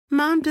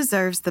Mom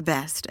deserves the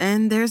best,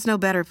 and there's no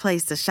better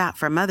place to shop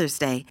for Mother's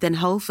Day than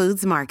Whole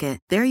Foods Market.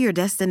 They're your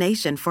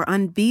destination for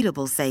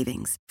unbeatable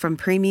savings, from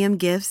premium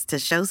gifts to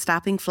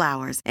show-stopping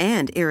flowers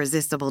and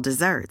irresistible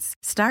desserts.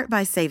 Start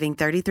by saving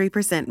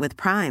 33% with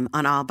Prime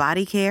on all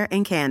body care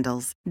and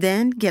candles.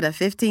 Then get a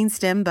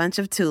 15-stem bunch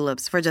of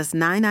tulips for just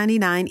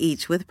 $9.99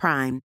 each with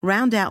Prime.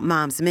 Round out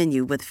Mom's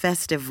menu with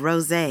festive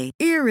rosé,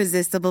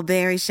 irresistible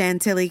berry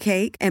chantilly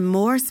cake, and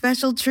more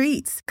special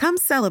treats. Come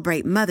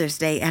celebrate Mother's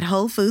Day at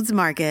Whole Foods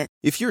Market.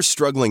 If you're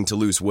struggling to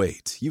lose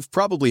weight, you've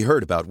probably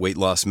heard about weight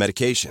loss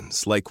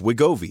medications like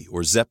Wegovy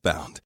or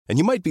Zepbound, and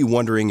you might be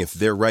wondering if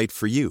they're right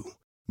for you.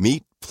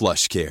 Meet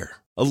PlushCare,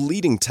 a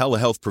leading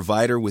telehealth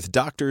provider with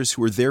doctors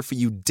who are there for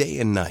you day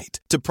and night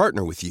to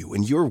partner with you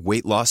in your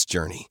weight loss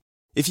journey.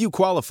 If you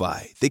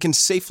qualify, they can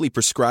safely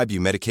prescribe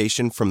you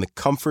medication from the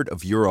comfort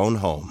of your own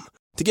home.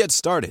 To get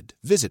started,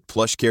 visit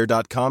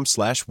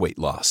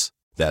plushcare.com/weightloss.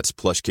 That's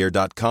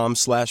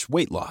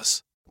plushcare.com/weightloss.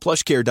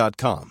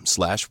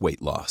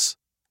 plushcare.com/weightloss.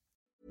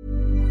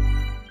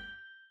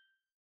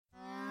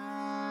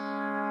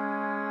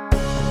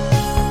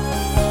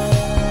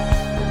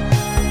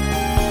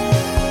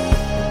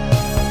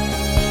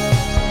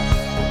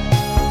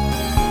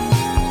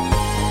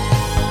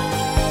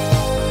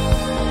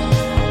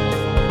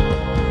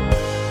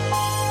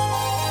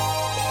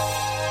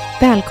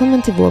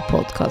 Välkommen till vår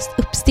podcast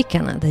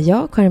Uppstickarna, där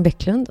jag, Karin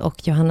Bäcklund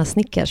och Johanna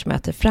Snickers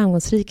möter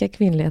framgångsrika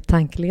kvinnliga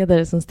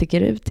tankeledare som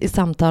sticker ut i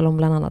samtal om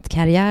bland annat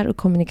karriär och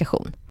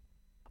kommunikation.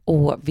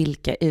 Och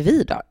vilka är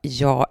vi då?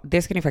 Ja,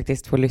 det ska ni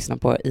faktiskt få lyssna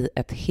på i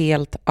ett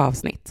helt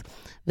avsnitt.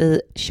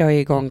 Vi kör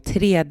igång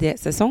 3:e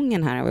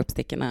säsongen här av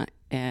Uppstickarna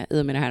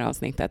i och med det här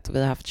avsnittet. Vi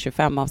har haft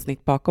 25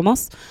 avsnitt bakom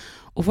oss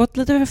och fått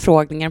lite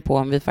förfrågningar på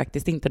om vi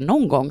faktiskt inte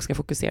någon gång ska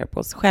fokusera på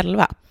oss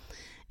själva.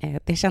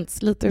 Det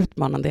känns lite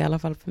utmanande, i alla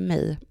fall för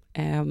mig.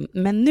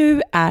 Men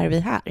nu är vi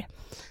här.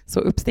 Så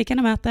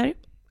Uppstickarna möter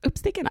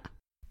Uppstickarna.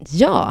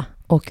 Ja,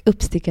 och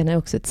Uppstickarna är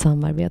också ett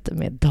samarbete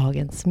med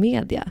Dagens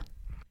Media.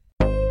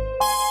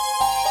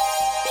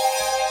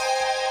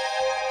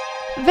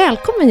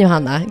 Välkommen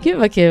Johanna, gud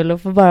vad kul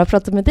att få bara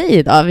prata med dig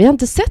idag. Vi har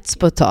inte setts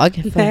på ett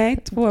tag. Nej,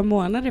 2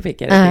 månader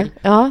fick jag det till.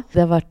 Ja, det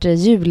har varit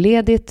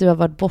julledigt, du har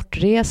varit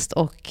bortrest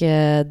och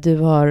du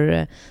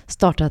har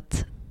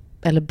startat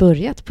eller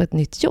börjat på ett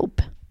nytt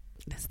jobb.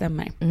 Det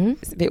stämmer.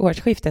 Vid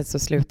årsskiftet så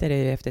slutade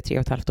jag efter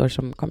 3,5 år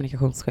som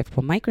kommunikationschef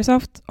på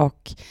Microsoft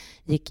och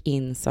gick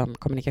in som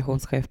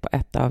kommunikationschef på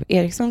ett av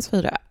Ericssons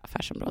 4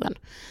 affärsområden.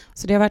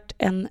 Så det har varit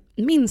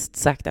minst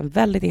sagt en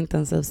väldigt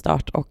intensiv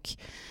start och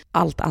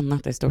allt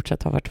annat i stort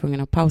sett har varit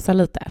tvungen att pausa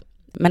lite.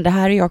 Men det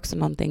här är ju också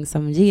någonting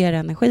som ger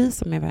energi,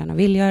 som jag gärna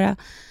vill göra.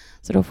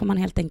 Så då får man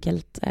helt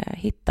enkelt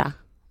hitta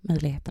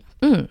möjligheterna.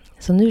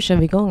 Så nu kör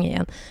vi igång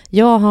igen.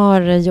 Jag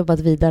har jobbat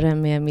vidare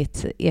med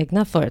mitt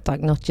egna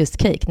företag Not Just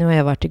Cake. Nu har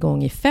jag varit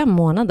igång i 5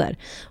 månader.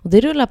 Och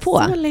det rullar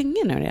på. Så länge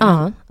nu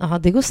redan? Ja,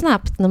 det går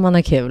snabbt när man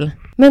har kul.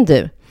 Men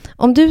du,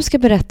 om du ska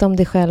berätta om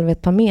dig själv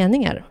ett par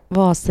meningar,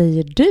 vad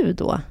säger du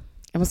då?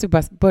 Jag måste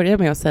bara börja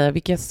med att säga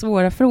vilka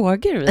svåra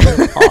frågor vi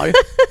har.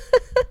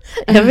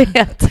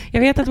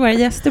 Jag vet att våra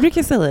gäster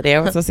brukar säga det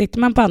och så sitter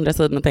man på andra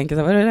sidan och tänker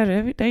så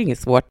här, det är inget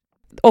svårt.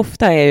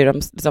 Ofta är ju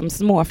de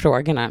små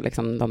frågorna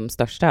liksom de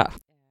största.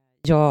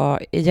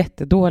 Jag är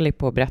jättedålig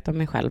på att berätta om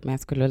mig själv, men jag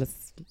skulle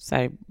så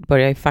här,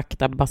 börja i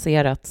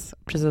faktabaserat,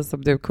 precis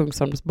som du,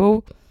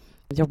 Kungsholmsbo.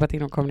 Jobbat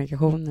inom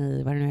kommunikation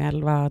i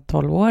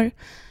 11-12 år.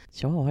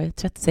 Jag är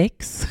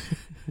 36.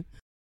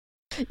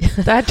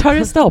 Där tar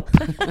det stopp.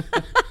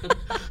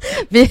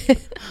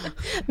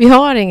 Vi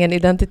har ingen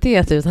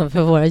identitet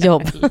utanför våra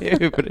jobb.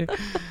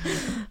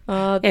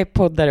 Jag är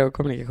poddare och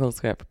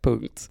kommunikationschef,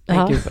 punkt.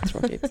 Nej, gud vad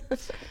tråkigt.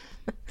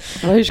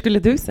 Hur skulle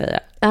du säga?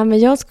 Ja, men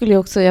jag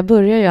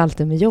börjar ju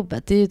alltid med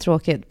jobbet. Det är ju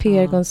tråkigt.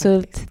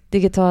 PR-konsult,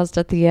 digital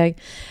strateg.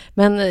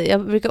 Men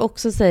jag brukar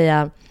också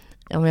säga,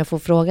 om jag får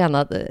frågan,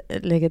 att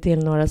lägga till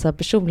några så här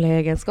personliga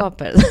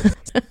egenskaper.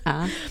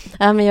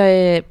 Ja, men jag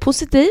är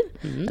positiv,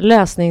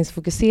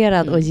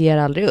 lösningsfokuserad och ger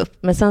aldrig upp.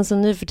 Men sen så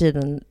nu för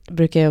tiden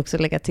brukar jag också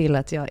lägga till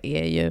att jag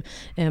är ju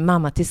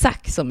mamma till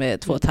Zack som är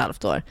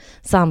 2,5 år.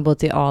 Sambo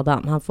till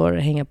Adam, han får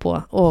hänga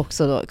på. Och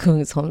också då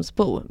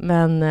Kungsholmsbo.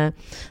 Men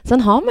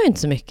sen har man ju inte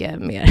så mycket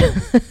mer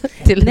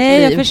till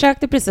Nej, jag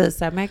försökte precis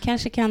så här, men jag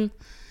kanske kan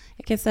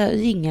säga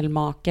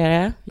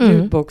jingelmakare,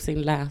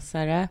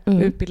 ljudboksinläsare,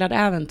 utbildad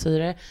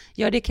äventyrare.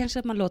 Ja, det är kanske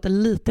att man låter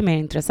lite mer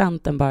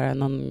intressant än bara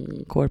någon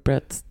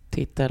corporate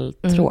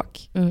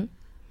titeltråk.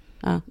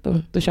 Ja,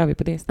 då kör vi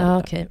på det istället. Ja,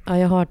 okej. Ja,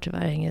 jag har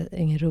tyvärr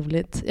inget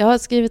roligt. Jag har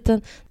skrivit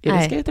en... Du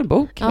har skrivit en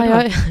bok?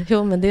 Ja,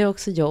 jo, men det är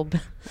också jobb.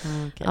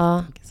 Okay.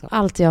 Ja,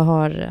 allt jag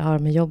har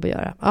med jobb att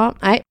göra. Ja,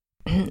 nej.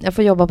 Jag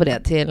får jobba på det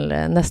till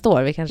nästa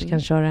år. Vi kanske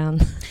kan köra en...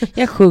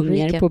 Jag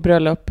sjunger på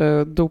bröllop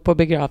och dop och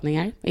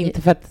begravningar.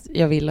 Inte för att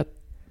jag vill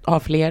ha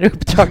fler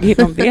uppdrag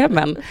inom det,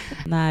 men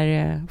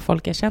när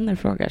folk jag känner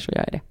frågar så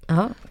gör jag det.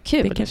 Ja,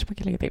 kul. Det kanske man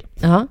kan lägga till.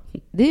 Ja,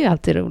 det är ju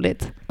alltid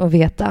roligt att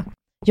veta.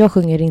 Jag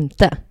sjunger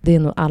inte. Det är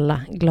nog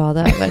alla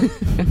glada över.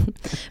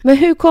 Men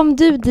hur kom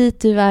du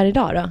dit du är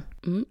idag då?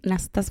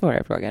 Nästa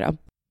svåra fråga då.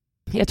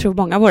 Jag tror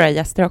många av våra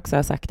gäster också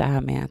har sagt det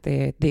här med att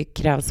det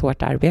krävs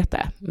hårt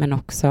arbete, men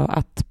också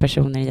att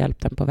personer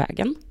hjälpt en på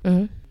vägen.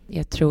 Mm.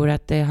 Jag tror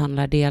att det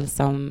handlar dels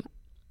om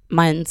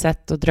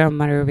mindset och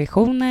drömmar och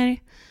visioner,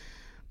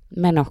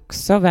 men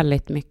också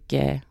väldigt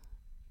mycket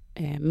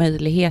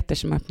möjligheter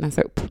som öppnas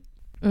upp.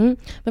 Mm.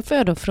 Men får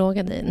jag då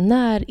fråga dig,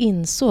 när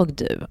insåg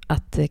du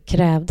att det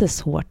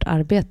krävdes hårt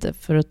arbete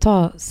för att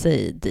ta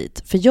sig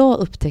dit? För jag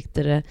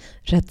upptäckte det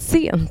rätt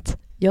sent.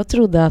 Jag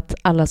trodde att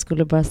alla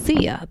skulle bara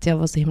se att jag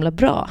var så himla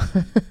bra.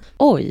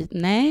 Oj,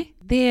 nej.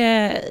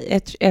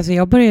 Alltså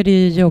jag började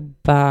ju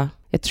jobba,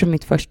 jag tror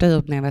mitt första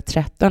jobb när jag var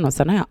 13, och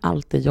sen har jag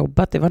alltid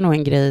jobbat. Det var nog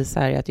en grej så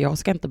här att jag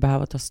ska inte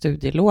behöva ta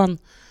studielån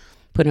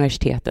på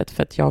universitetet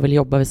för att jag vill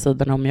jobba vid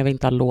sidan om. Jag vill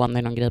inte ha lån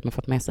i någon grej man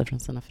fått med sig från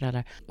sina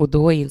föräldrar. Och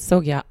då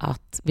insåg jag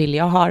att vill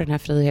jag ha den här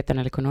friheten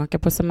eller kunna åka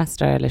på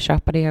semester eller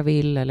köpa det jag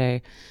vill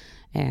eller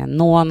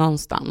nå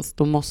någonstans,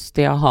 då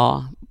måste jag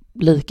ha,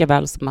 lika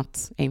väl som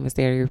att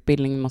investera i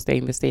utbildning, måste jag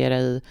investera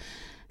i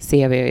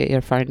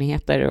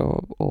CV-erfarenheter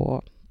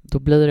och då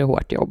blir det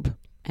hårt jobb.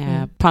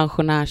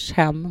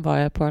 Pensionärshem var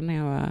jag på när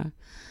jag var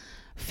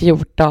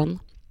 14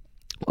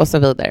 och så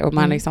vidare. Och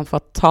man liksom får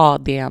ta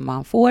det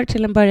man får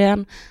till en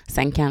början.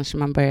 Sen kanske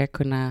man börjar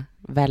kunna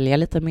välja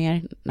lite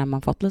mer när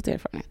man fått lite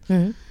erfarenhet.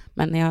 Mm.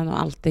 Men jag har nog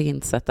alltid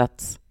insett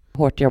att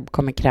hårt jobb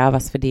kommer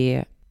krävas, för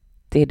det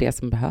är det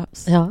som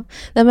behövs. Ja,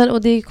 nej, men,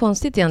 och det är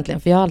konstigt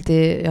egentligen, för jag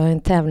är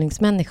en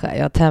tävlingsmänniska.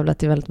 Jag har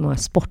tävlat i väldigt många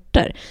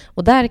sporter.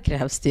 Och där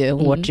krävs det ju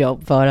hårt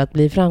jobb för att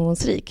bli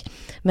framgångsrik.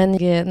 Men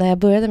när jag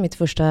började mitt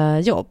första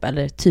jobb,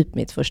 eller typ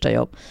mitt första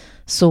jobb,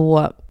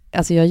 så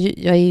alltså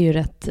jag är ju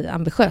rätt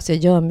ambitiös. Jag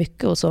gör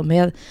mycket och så, men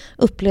jag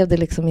upplevde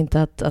liksom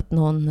inte att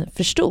någon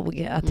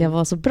förstod att jag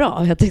var så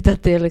bra. Jag tyckte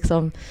att det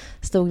liksom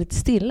stod lite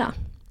stilla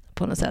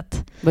på något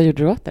sätt. Vad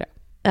gjorde du åt det?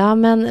 Ja,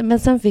 men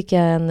sen fick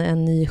jag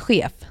en ny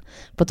chef,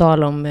 på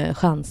tal om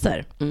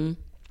chanser. Mm.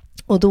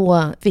 Och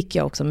då fick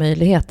jag också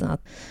möjligheten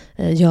att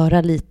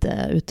göra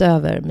lite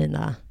utöver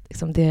mina,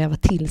 liksom det jag var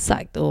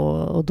tillsagd.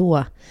 Och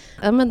då,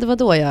 ja, men det var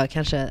då jag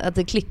kanske, att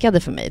det klickade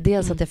för mig.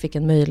 Dels att jag fick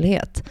en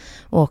möjlighet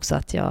och också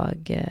att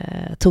jag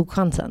tog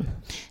chansen.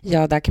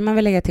 Ja, där kan man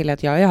väl lägga till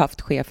att jag har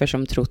haft chefer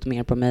som trott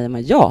mer på mig än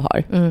vad jag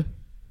har. Mm.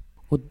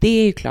 Och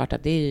det är ju klart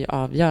att det är ju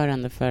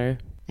avgörande för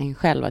en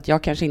själv. Att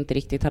jag kanske inte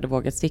riktigt hade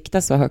vågat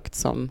sikta så högt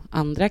som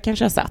andra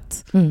kanske har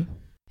satt. Mm.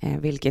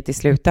 Vilket i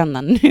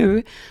slutändan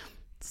nu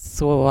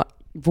så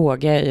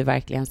vågar jag ju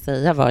verkligen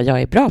säga vad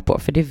jag är bra på,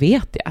 för det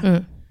vet jag.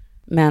 Mm.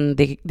 Men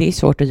det är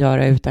svårt att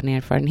göra utan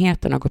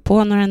erfarenheten och gå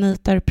på några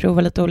nitar,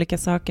 prova lite olika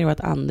saker, och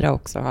att andra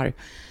också har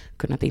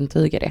kunnat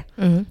intyga det.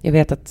 Mm. Jag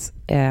vet att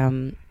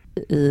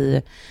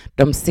i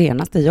de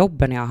senaste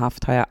jobben jag har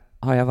haft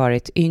har jag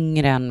varit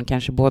yngre än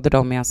kanske både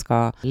de jag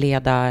ska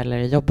leda eller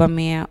jobba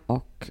med,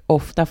 och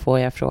ofta får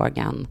jag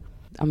frågan,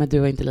 ja, men du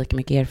har inte lika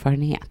mycket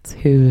erfarenhet.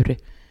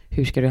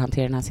 Hur ska du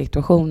hantera den här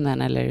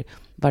situationen, eller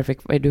varför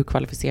är du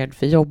kvalificerad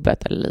för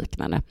jobbet eller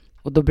liknande.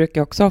 Och då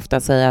brukar jag också ofta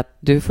säga att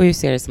du får ju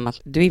se det som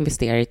att du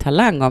investerar i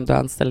talang om du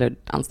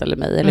anställer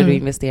mig, eller du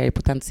investerar i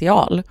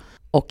potential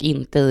och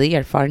inte i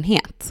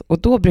erfarenhet. Och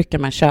då brukar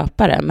man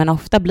köpa det, men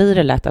ofta blir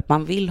det lätt att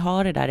man vill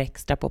ha det där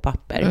extra på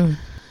papper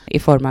i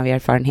form av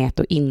erfarenhet,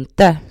 och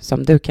inte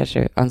som du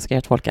kanske önskar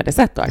att folk hade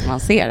sett då, att man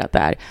ser att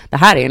det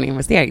här är en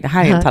investering, det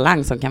här är en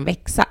talang som kan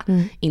växa,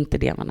 inte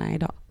det man är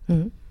idag.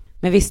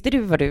 Men visste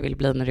du vad du ville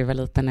bli när du var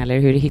liten, eller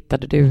hur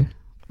hittade du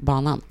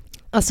banan?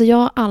 Alltså jag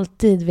har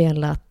alltid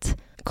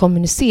velat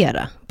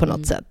kommunicera på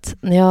något sätt.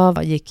 När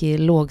jag gick i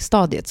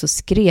lågstadiet så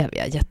skrev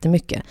jag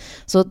jättemycket.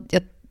 Så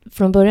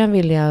från början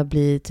ville jag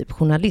bli typ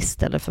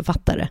journalist eller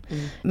författare.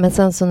 Men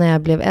sen så när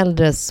jag blev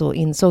äldre så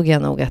insåg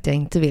jag nog att jag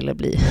inte ville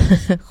bli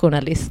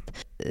journalist.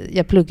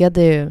 Jag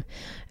pluggade ju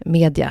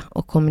media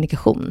och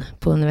kommunikation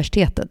på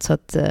universitetet, så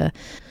att,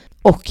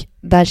 och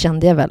där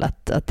kände jag väl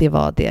att det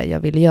var det jag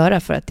ville göra,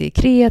 för att det är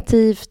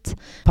kreativt,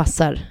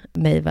 passar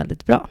mig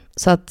väldigt bra.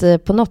 Så att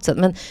på något sätt,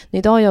 men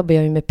idag jobbar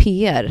jag ju med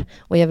PR,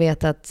 och jag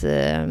vet att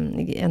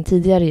en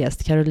tidigare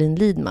gäst, Caroline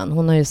Lidman,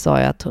 hon har ju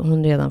sagt att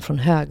hon redan från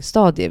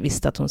högstadiet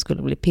visste att hon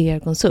skulle bli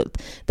PR-konsult.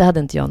 Det hade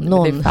inte jag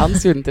någon... Men det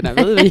fanns ju inte när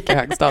vi gick i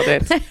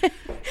högstadiet.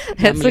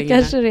 Så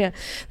kanske det.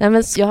 Nej,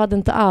 men jag hade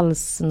inte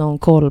alls någon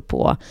koll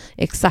på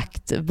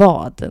exakt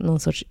någon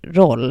sorts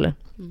roll.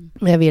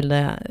 Men jag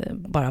ville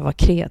bara vara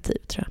kreativ,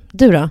 tror jag.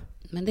 Du då?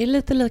 Men det är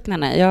lite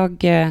liknande.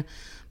 Jag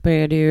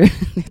började ju,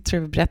 jag tror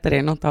vi berättade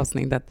i något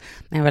avsnitt att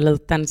när jag var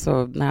liten,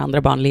 så när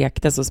andra barn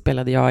lekte så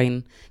spelade jag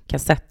in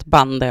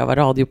kassettband där jag var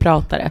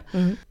radiopratare.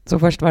 Så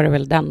först var det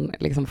väl den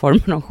liksom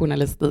formen av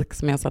journalistik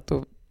som jag satt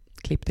och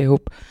klippte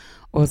ihop.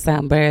 Och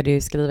sen började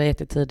jag skriva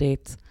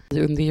jättetidigt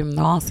under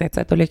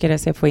gymnasiet, och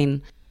lyckades jag få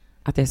in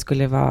att jag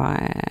skulle vara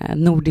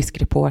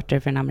nordisk reporter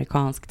för en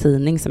amerikansk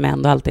tidning som jag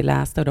ändå alltid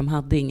läste, och de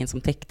hade ingen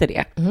som täckte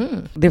det.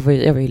 Jag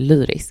var ju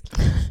lyrisk.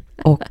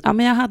 Och ja,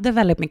 men jag hade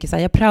väldigt mycket så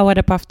här, jag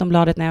praoade på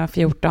Aftonbladet när jag var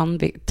 14.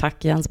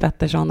 Tack Jens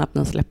Pettersson att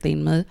ni släppte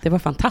in mig. Det var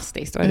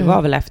fantastiskt, och det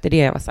var väl efter det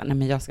jag var så här, nej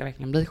men jag ska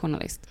verkligen bli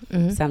journalist.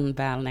 Sen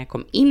väl när jag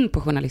kom in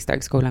på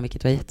journalisthögskolan,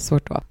 vilket var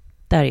jättesvårt då,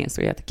 där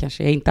insåg jag att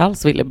kanske jag inte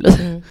alls ville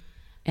bli.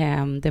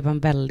 Det var en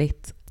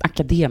väldigt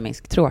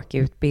akademisk, tråkig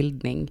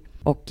utbildning.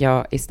 Och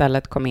jag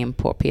istället kom in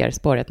på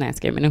PR-spåret när jag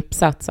skrev min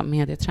uppsats om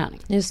medieträning.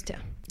 Just det.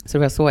 Så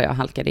det var så jag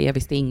halkade. Jag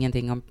visste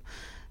ingenting om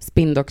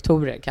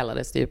spindoktorer,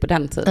 kallades det ju på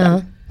den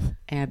tiden.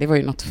 Det var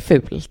ju något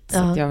fult. Så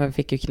att jag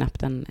fick ju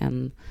knappt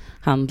en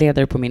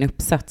handledare på min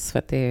uppsats för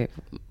att det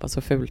var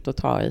så fult att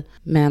ta i.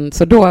 Men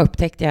så då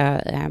upptäckte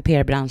jag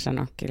PR-branschen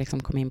och liksom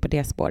kom in på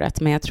det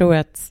spåret. Men jag tror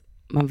att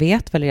man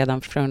vet väl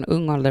redan från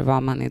ung ålder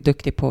vad man är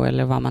duktig på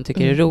eller vad man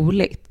tycker är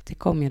roligt. Det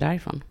kom ju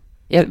därifrån.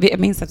 Jag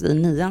minns att i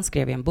 9:an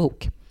skrev jag en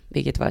bok,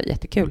 vilket var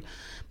jättekul.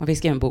 Man fick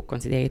skriva en bok om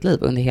sitt eget liv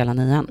under hela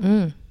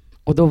 9:an.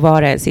 Och då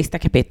var det sista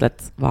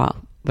kapitlet var,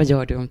 vad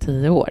gör du om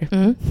 10 år?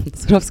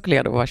 Så då skulle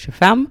jag då vara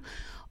 25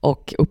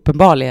 och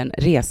uppenbarligen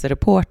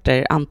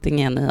resereporter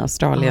antingen i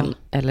Australien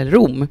eller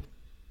Rom.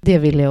 Det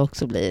vill jag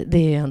också bli.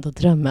 Det är ändå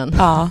drömmen.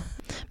 Ja.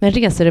 Men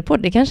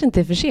resereporter, det kanske inte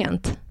är för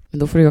sent. Men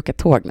då får du åka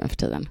tåg nu för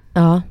tiden.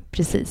 Ja,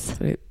 precis.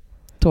 Så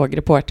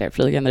tågreporter,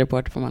 flygande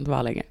reporter får man inte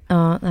vara längre.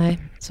 Ja, nej.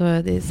 Så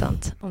det är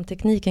sant. Om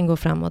tekniken går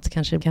framåt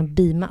kanske det kan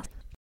beamas.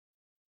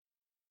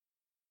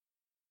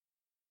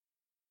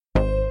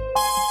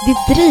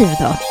 Ditt driv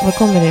då? Var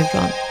kommer det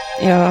ifrån?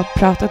 Jag har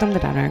pratat om det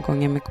där några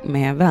gånger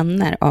med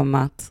vänner om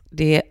att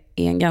det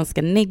är en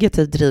ganska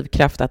negativ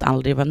drivkraft att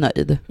aldrig vara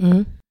nöjd.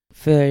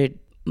 För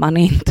man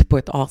är inte på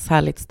ett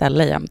ashärligt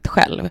ställe jämt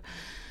själv.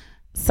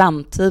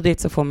 Samtidigt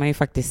så får man ju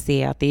faktiskt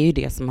se att det är ju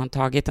det som har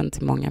tagit en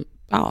till många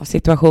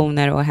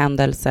situationer och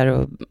händelser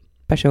och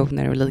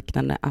personer och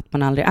liknande, att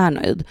man aldrig är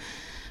nöjd.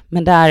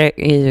 Men där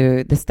är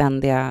ju det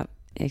ständiga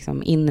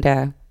liksom,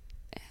 inre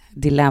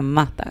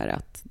dilemmat där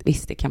att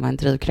visst, det kan vara en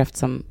drivkraft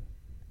som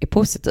är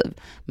positiv,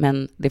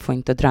 men det får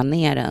inte dra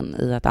ner en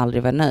i att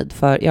aldrig vara nöjd.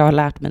 För jag har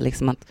lärt mig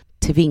liksom att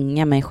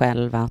tvinga mig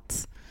själv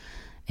att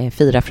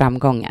fira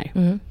framgångar.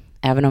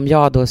 Även om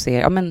jag då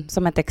ser, men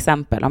som ett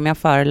exempel, om jag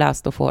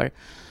föreläst och får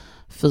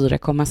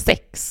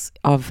 4,6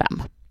 av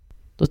 5.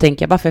 Då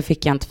tänker jag, varför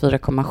fick jag inte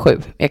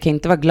 4,7? Jag kan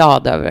inte vara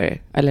glad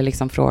över, eller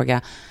liksom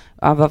fråga,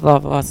 vad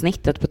var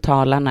snittet på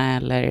talarna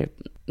eller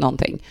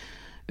någonting.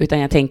 Utan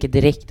jag tänker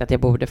direkt att jag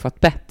borde fått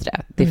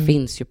bättre. Det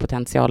finns ju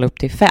potential upp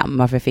till 5.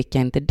 Varför fick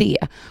jag inte det?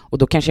 Och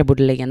då kanske jag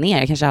borde lägga ner.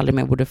 Jag kanske aldrig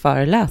mer borde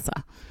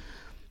föreläsa.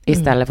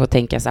 Istället för att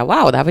tänka så här,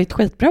 wow, det här var ett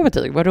skitbra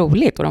betyg. Vad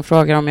roligt. Och de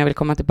frågar om jag vill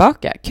komma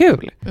tillbaka.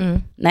 Kul.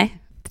 Nej,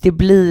 det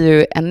blir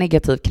ju en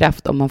negativ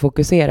kraft om man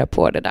fokuserar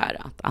på det där.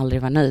 Att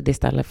aldrig vara nöjd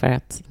istället för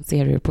att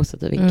se det ur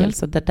positiv vinkel.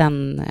 Så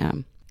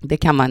det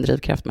kan vara en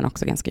drivkraft men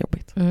också ganska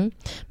jobbigt.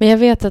 Men jag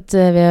vet att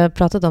vi har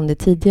pratat om det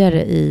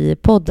tidigare i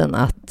podden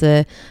att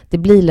det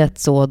blir lätt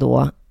så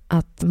då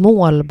att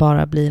mål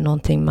bara blir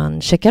någonting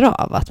man checkar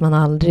av. Att man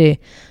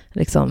aldrig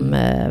liksom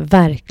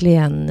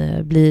verkligen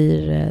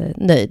blir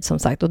nöjd som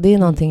sagt. Och det är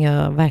någonting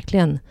jag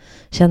verkligen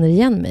känner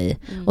igen mig i.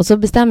 Och så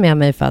bestämmer jag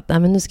mig för att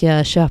men nu ska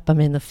jag köpa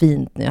mig något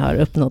fint när jag har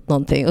uppnått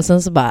någonting. Och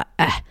sen så bara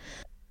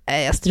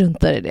jag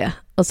struntar i det.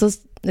 Och så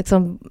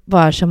liksom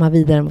bara kör man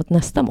vidare mot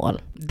nästa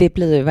mål. Det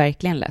blir ju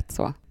verkligen lätt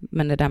så.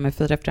 Men det där med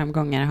 4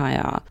 framgångar har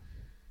jag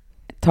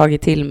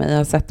tagit till mig. Jag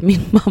har sett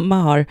min mamma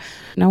har,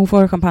 när hon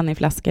får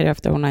champagneflaskor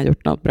efter hon har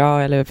gjort något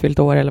bra eller fyllt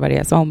år eller vad det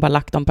är, så har hon bara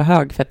lagt dem på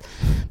hög för att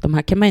de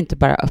här kan man inte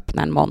bara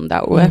öppna en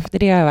måndag. Och efter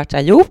det har jag varit så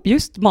här,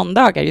 just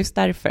måndagar, just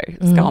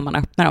därför ska man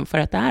öppna dem för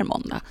att det är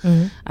måndag.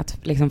 Att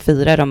liksom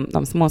fira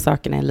de små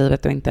sakerna i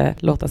livet och inte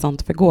låta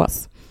sånt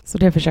förgås. Så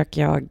det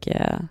försöker jag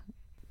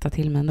ta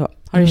till mig ändå.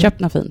 Har du köpt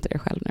något fint till dig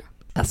själv nu?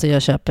 Alltså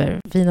jag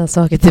köper fina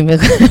saker till mig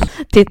själv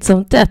titt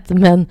som tätt,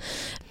 men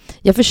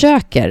jag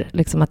försöker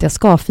liksom att jag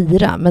ska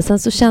fira, men sen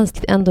så känns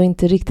det ändå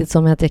inte riktigt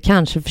som att jag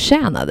kanske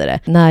förtjänade det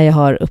när jag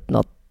har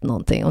uppnått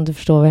någonting, om du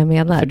förstår vad jag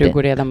menar. För du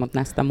går redan mot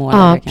nästa mål.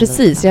 Ja,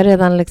 precis. Jag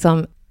redan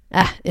liksom,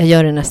 jag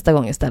gör det nästa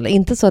gång istället.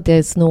 Inte så att jag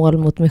är snål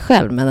mot mig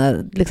själv,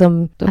 men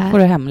liksom... Då får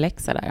du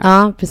hemläxa där.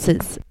 Ja,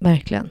 precis.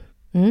 Verkligen.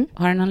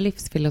 Har du någon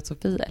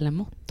livsfilosofi eller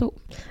motto?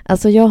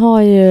 Alltså jag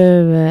har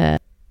ju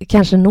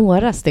kanske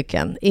några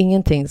stycken.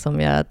 Ingenting som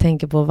jag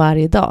tänker på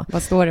varje dag.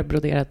 Vad står det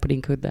broderat på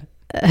din kudde?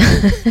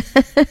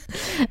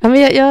 Ja,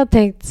 men jag har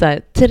tänkt så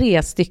här,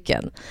 3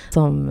 stycken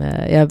som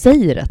jag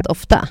säger rätt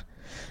ofta.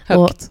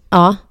 Högt?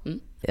 Ja,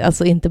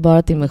 alltså inte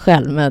bara till mig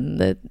själv,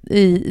 men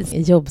i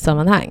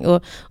jobbsammanhang.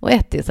 Och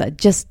ett är så här,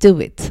 just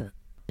do it.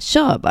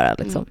 Kör bara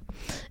liksom.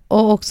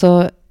 Och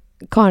också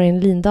Karin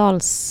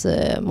Lindahls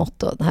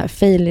motto, den här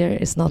failure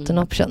is not an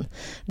option.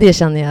 Det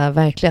känner jag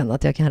verkligen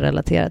att jag kan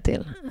relatera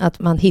till. Att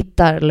man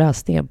hittar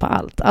lösningar på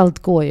allt. Allt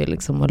går ju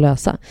liksom att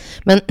lösa.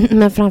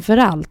 Men framför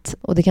allt,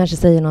 och det kanske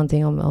säger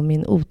någonting om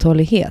min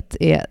otålighet,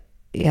 är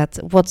att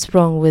what's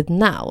wrong with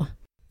now?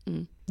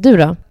 Du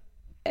då?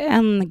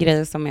 En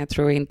grej som jag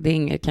tror, det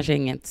är kanske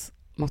inget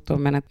motto,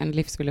 men en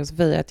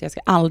livsfilosofi är att jag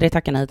ska aldrig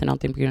tacka nej till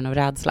någonting på grund av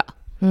rädsla.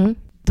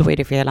 Då är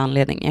det fel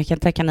anledning. Jag kan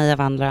tacka nej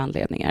av andra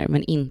anledningar,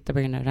 men inte på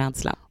grund av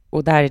rädsla.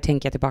 Och där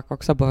tänker jag tillbaka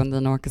också på vad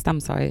Dina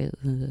Åkestam sa i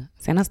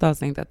senaste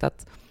avsnittet,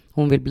 att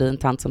hon vill bli en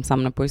tant som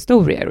samlar på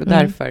historier. Och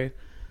därför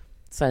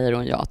säger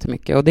hon ja till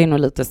mycket. Och det är nog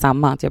lite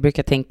samma, att jag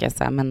brukar tänka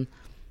så här, men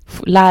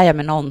lär jag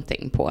mig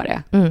någonting på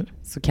det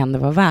så kan det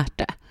vara värt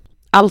det.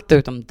 Allt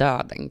utom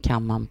döden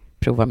kan man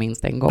prova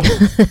minst en gång.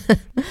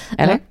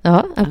 Eller?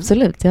 Ja,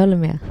 absolut. Jag håller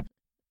med.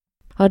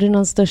 Har du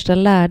någon största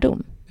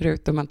lärdom?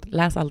 Förutom att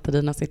läsa alltid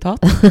dina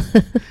citat.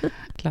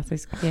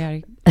 Klassisk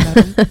PR.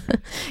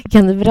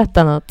 Kan du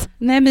berätta något?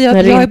 Nej, men jag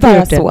är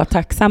bara så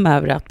tacksam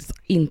över att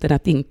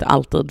internet inte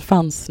alltid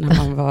fanns när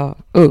man var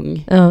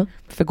ung. Ja.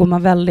 För går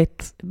man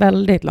väldigt,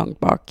 väldigt långt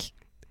bak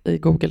i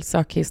Googles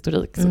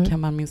sökhistorik så kan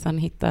man minsann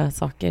hitta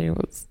saker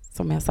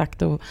som jag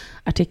sagt och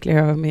artiklar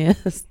jag var med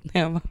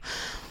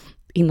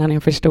innan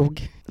jag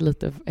förstod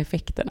lite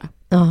effekterna.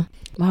 Ja.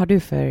 Vad har du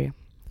för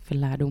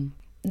lärdom?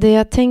 Det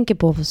jag tänker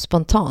på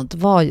spontant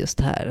var just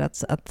det här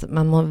att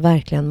man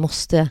verkligen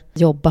måste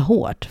jobba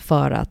hårt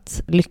för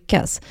att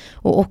lyckas.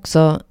 Och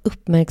också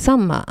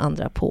uppmärksamma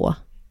andra på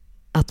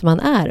att man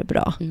är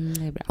bra.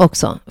 Det är bra.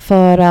 Också.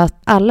 För att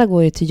alla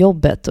går ju till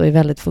jobbet och är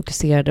väldigt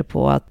fokuserade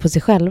på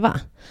sig själva.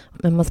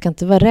 Men man ska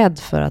inte vara rädd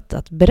för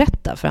att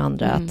berätta för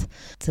andra att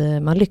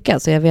man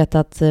lyckas. Och jag vet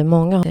att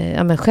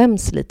många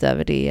skäms lite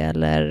över det.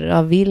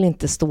 Eller vill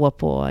inte stå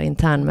på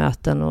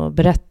internmöten och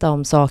berätta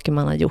om saker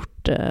man har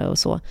gjort och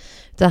så.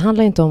 Det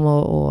handlar inte om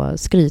att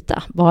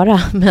skryta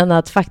bara. Men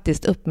att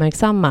faktiskt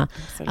uppmärksamma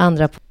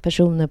andra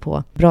personer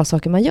på bra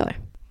saker man gör.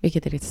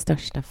 Vilket är ditt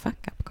största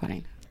fuck-up,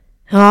 Karin?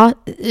 Ja,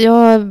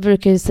 jag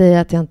brukar ju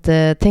säga att jag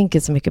inte tänker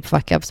så mycket på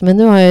fuck-ups, men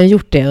nu har jag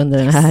gjort det under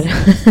den här.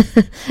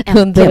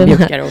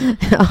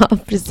 Ja,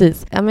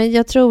 precis. Ja, men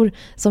jag tror,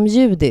 som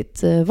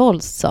Judith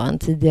Wolst sa, en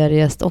tidigare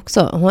gäst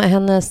också,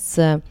 hennes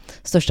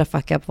största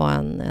fuck-up var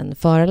en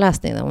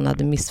föreläsning där hon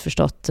hade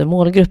missförstått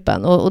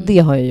målgruppen. Och det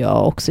har ju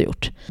jag också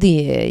gjort.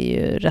 Det är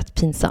ju rätt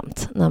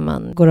pinsamt när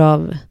man går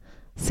av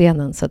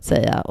scenen så att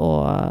säga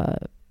och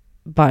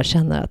bara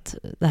känner att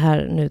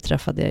nu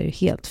träffade jag ju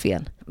helt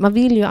fel. Man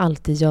vill ju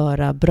alltid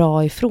göra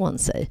bra ifrån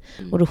sig.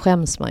 Och då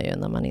skäms man ju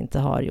när man inte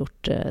har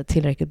gjort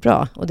tillräckligt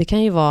bra. Och det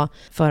kan ju vara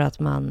för att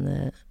man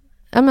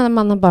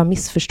har bara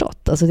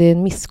missförstått. Alltså det är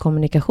en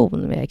misskommunikation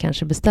med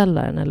kanske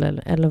beställaren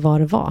eller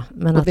vad det var.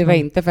 Men och det var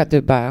inte för att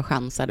du bara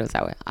chansade och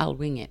sa I'll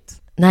wing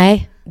it?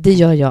 Nej, det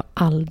gör jag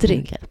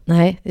aldrig. Okay.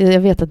 Nej,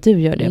 jag vet att du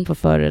gör det på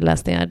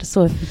föreläsningar.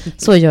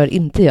 Så gör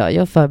inte jag.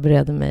 Jag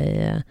förbereder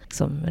mig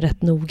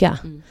rätt noga.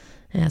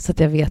 Så att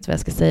jag vet vad jag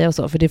ska säga och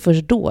så. För det är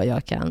först då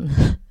jag kan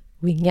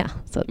winga,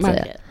 så att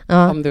säga.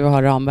 Ja. Om du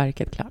har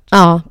ramverket klart.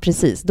 Ja,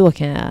 precis. Då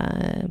kan jag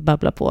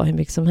babbla på hur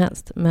mycket som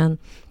helst.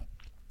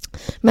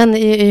 Men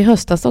i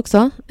höstas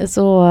också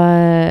så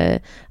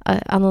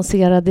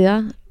annonserade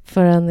jag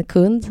för en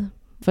kund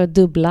för att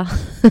dubbla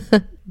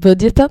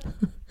budgeten.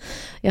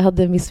 Jag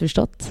hade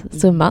missförstått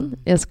summan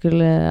jag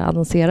skulle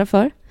annonsera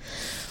för.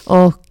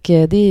 Och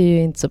det är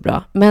ju inte så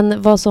bra.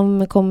 Men vad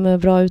som kom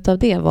bra ut av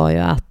det var ju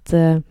att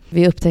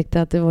vi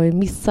upptäckte att det var ju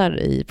missar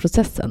i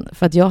processen.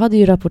 För att jag hade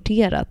ju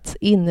rapporterat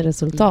in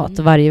resultat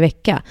varje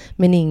vecka.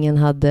 Men ingen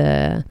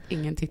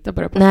tittar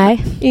på rapporten.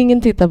 Nej,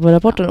 ingen tittar på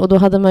rapporten. Och då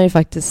hade man ju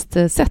faktiskt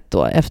sett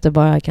då efter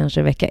bara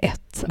kanske vecka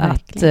 1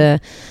 att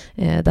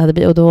det hade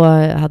blivit, och då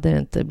hade det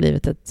inte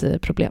blivit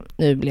ett problem.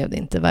 Nu blev det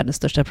inte världens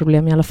största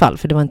problem i alla fall.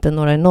 För det var inte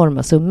några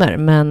enorma summor.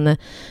 Men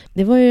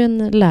det var ju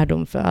en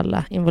lärdom för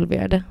alla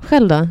involverade.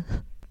 Själv då?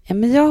 Ja,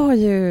 men jag har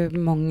ju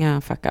många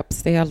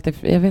fuck-ups. Det är alltid,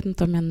 jag vet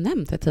inte om jag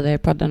nämnt det tidigare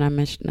på den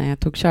här när jag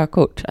tog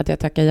körkort. Att jag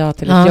tackade ja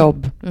till ett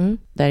jobb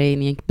där det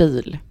ingick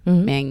bil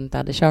men jag inte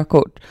hade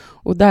körkort.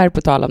 Och där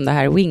på tal om det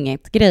här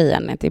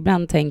wing-it-grejen. Att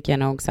ibland tänker jag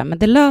nog så här, men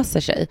det löser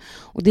sig.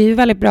 Och det är ju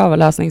väldigt bra att vara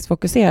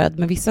lösningsfokuserad.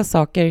 Men vissa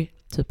saker,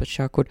 typ ett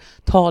körkort,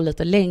 tar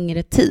lite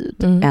längre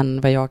tid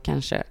än vad jag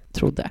kanske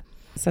trodde.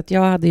 Så att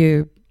jag hade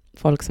ju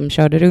folk som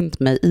körde runt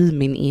mig i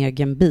min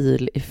egen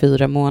bil i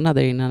 4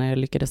 månader innan jag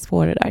lyckades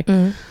få det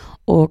där.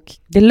 Och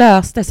det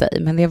löste sig,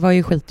 men det var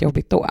ju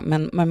skitjobbigt då.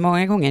 Men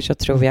många gånger så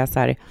tror jag så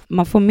här,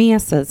 man får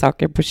med sig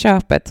saker på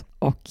köpet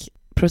och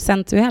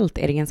procentuellt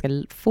är det ganska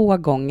få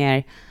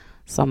gånger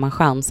som man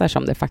chansar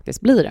som det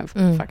faktiskt blir en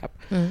fuck-up.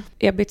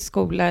 Jag bytte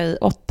skola i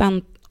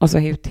 8 och så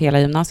ut hela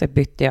gymnasiet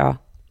bytte jag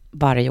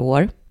varje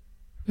år.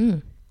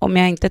 Om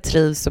jag inte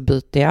trivs så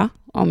byter jag.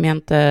 Om jag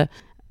inte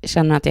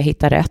känner att jag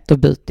hittar rätt, då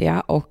byter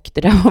jag. Och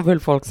det där var väl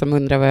folk som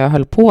undrar vad jag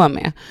höll på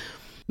med.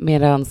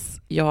 Medan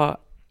jag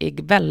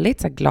är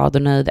väldigt så glad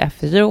och nöjd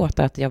efteråt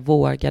att jag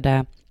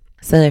vågade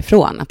säga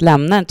ifrån. Att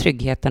lämna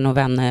tryggheten och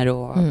vänner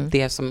och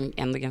det som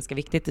ändå är ganska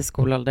viktigt i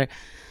skolålder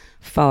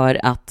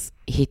för att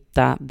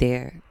hitta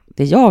det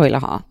jag ville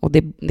ha. Och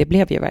det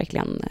blev ju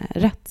verkligen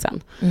rätt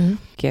sen.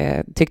 Och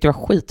tyckte det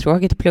var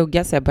skittråkigt att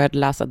plugga så jag började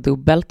läsa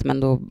dubbelt, men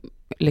då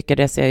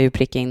lyckades jag ju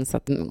pricka in så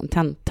att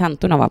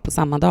tentorna var på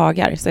samma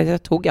dagar. Så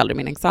jag tog aldrig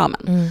min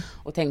examen.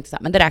 Och tänkte så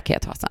här, men det där kan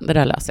jag ta sen. Det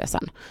där löser jag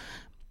sen.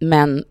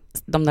 Men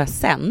de där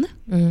sen,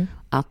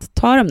 att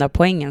ta de där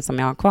poängen som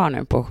jag har kvar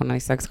nu på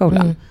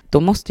Journalisthögskolan, då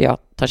måste jag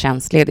ta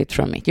tjänstledigt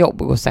från mitt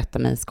jobb och gå och sätta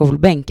mig i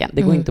skolbänken.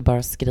 Det går inte bara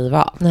att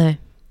skriva av. Nej.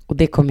 Och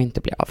det kommer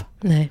inte bli av.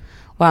 Nej.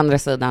 Å andra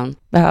sidan,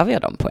 behöver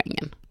jag de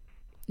poängen?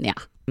 Ja.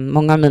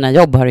 Många av mina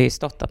jobb har det ju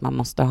stått att man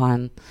måste ha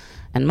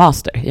en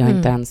master. Jag har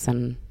inte ens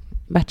en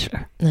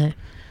bachelor. Nej.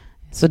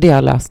 Så det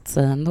har löst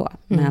sig ändå.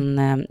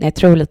 Men jag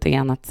tror lite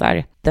grann att så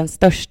här, den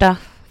största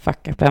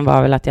fuck-upen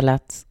var väl att jag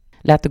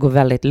lät det gå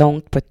väldigt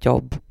långt på ett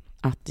jobb.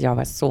 att jag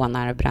var så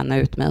nära att bränna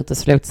ut mig. Och till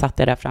slut satt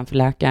jag där framför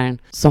läkaren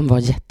som var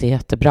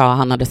jättebra.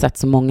 Han hade sett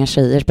så många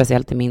tjejer,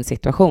 speciellt i min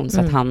situation,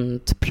 så att han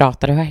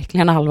pratade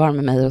verkligen allvar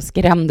med mig och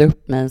skrämde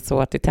upp mig så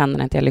att i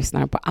tänderna att jag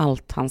lyssnade på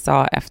allt han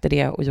sa efter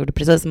det och gjorde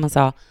precis som han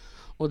sa.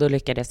 Och då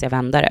lyckades jag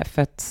vända det,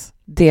 för att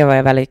det var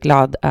jag väldigt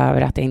glad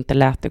över att jag inte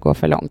lät det gå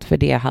för långt, för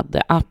det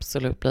hade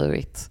absolut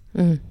blivit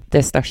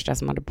det största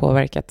som hade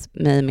påverkat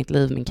mig, mitt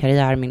liv, min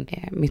karriär,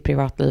 mitt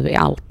privatliv, i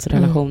allt,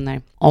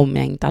 relationer, om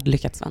jag inte hade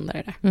lyckats vända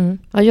det där.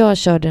 Ja, jag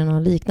körde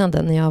något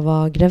liknande när jag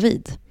var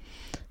gravid.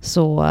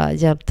 Så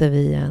hjälpte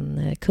vi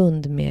en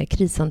kund med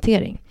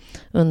krishantering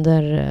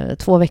under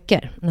 2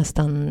 veckor,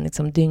 nästan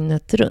liksom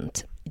dygnet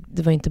runt.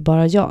 Det var inte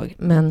bara jag,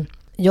 men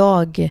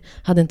jag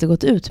hade inte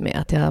gått ut med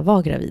att jag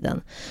var gravid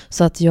än.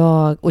 Så att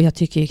jag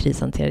tycker ju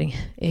krishantering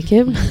är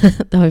kul.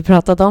 Det har vi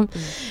pratat om.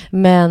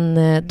 Men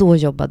då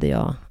jobbade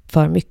jag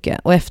för mycket.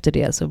 Och efter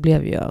det så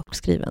blev jag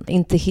skriven.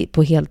 Inte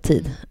på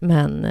heltid,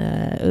 men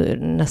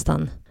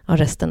nästan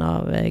resten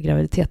av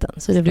graviditeten.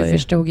 Så det du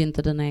förstod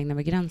inte dina egna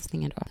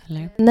begränsningar då,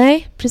 eller?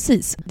 Nej,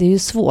 precis. Det är ju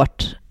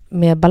svårt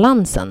med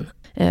balansen.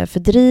 För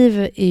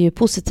driv är ju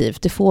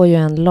positivt. Det får ju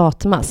en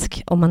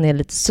latmask om man är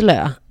lite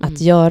slö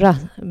att göra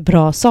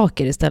bra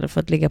saker istället för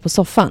att ligga på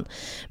soffan.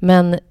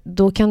 Men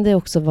då kan det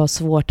också vara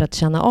svårt att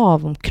känna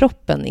av om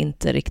kroppen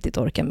inte riktigt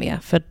orkar med.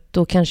 För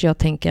då kanske jag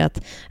tänker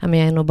att jag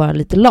är nog bara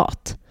lite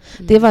lat.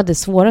 Det var det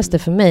svåraste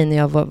för mig när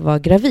jag var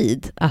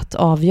gravid. Att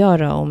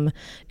avgöra om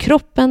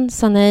kroppen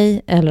sa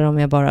nej eller om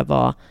jag bara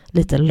var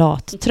lite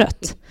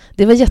trött.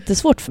 Det var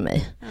jättesvårt för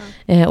mig.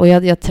 Och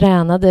jag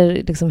tränade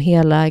liksom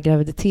hela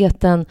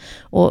graviditeten.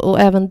 Och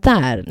även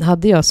där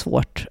hade jag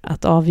svårt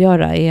att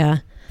avgöra. Är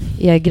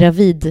jag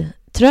gravid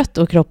trött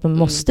och kroppen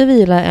måste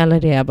vila,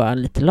 eller är jag bara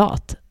lite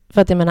lat?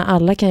 För att jag menar,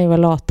 alla kan ju vara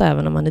lata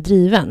även om man är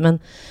driven.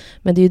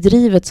 Men det är ju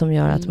drivet som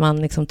gör att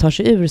man liksom tar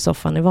sig ur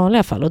soffan i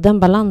vanliga fall. Och den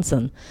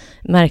balansen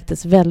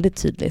märktes väldigt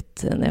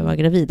tydligt när jag var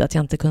gravid. Att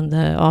jag inte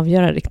kunde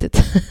avgöra riktigt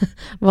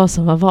vad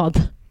som var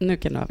vad. Nu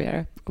kan du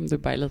avgöra om du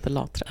bara är lite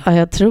lat. Ja,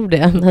 jag tror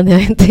det. Men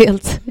jag är inte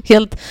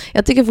helt...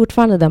 Jag tycker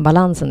fortfarande den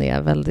balansen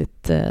är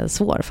väldigt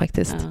svår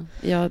faktiskt.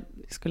 Ja, jag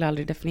skulle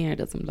aldrig definiera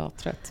det som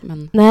lattrött.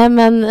 Men... Nej,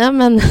 men... Ja,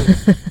 men...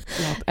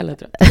 lat eller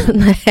trött.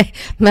 Nej,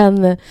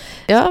 men...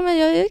 Ja, men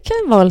jag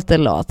kan vara lite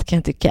lat, kan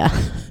jag tycka.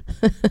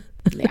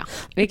 Ja.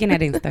 Vilken är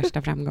din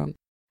största framgång?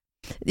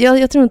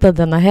 Jag tror inte att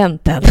den har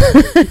hänt än.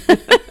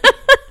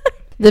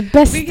 Det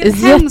bästa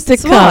är jättekul.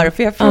 Svar,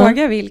 för jag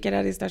frågar vilken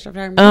är din största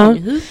framgång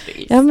hittills.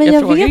 Ja, men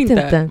jag frågar vet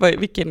inte.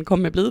 Vilken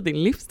kommer bli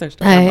din livs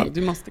största framgång.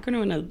 Du måste kunna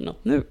vara nöjd med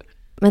något nu.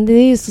 Men det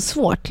är ju så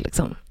svårt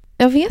liksom.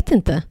 Jag vet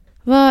inte.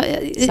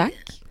 Tack.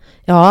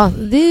 Ja,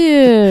 det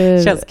är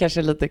ju... Känns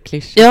kanske lite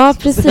klyschigt. Ja,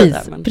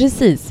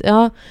 precis.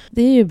 Ja,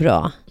 det är ju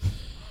bra.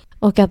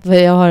 Och att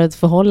jag har ett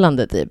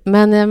förhållande typ.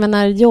 Men jag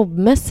menar,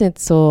 jobbmässigt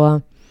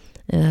så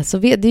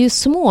det är ju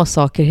små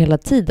saker hela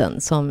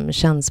tiden som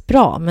känns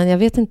bra. Men jag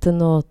vet inte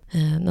något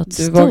du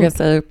stort. Vågar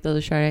säga upp dig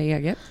och köra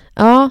eget?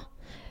 Ja,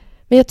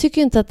 men jag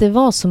tycker inte att det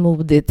var så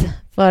modigt.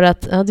 För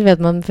att, ja, du vet,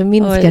 man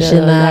förminskar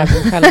sina...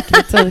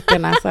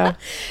 självkritiken alltså.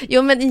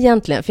 Jo, men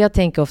egentligen, för jag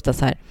tänker ofta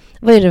så här,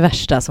 vad är det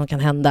värsta som kan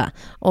hända?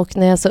 Och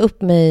när jag sa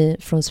upp mig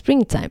från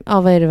Springtime,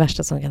 vad är det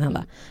värsta som kan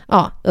hända?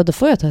 Ja, då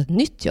får jag ta ett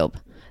nytt jobb.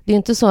 Det är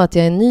inte så att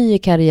jag är ny i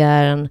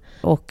karriären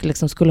och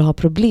liksom skulle ha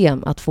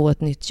problem att få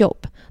ett nytt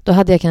jobb. Då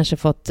hade jag kanske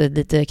fått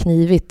lite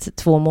knivigt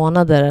 2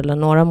 månader eller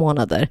några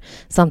månader.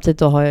 Samtidigt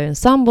då har jag en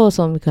sambo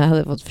som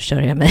hade fått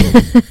försörja mig.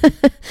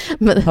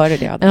 Men, hörde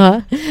det?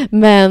 Ja,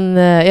 men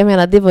jag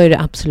menar, det var ju det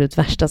absolut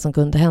värsta som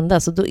kunde hända.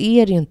 Så då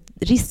är det ju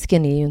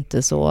risken är ju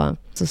inte så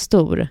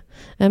stor.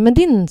 Men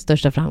din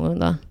största framgång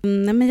då?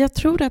 Nej, men jag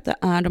tror att det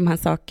är de här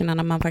sakerna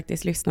när man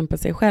faktiskt lyssnar på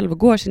sig själv och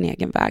går sin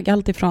egen väg.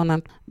 Allt ifrån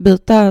att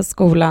byta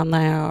skolan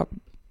när jag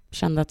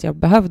kände att jag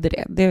behövde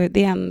det.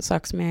 Det är en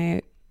sak som jag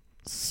är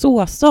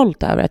så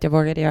stolt över att jag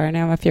vågade göra när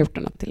jag var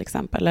 14 till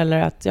exempel. Eller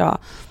att jag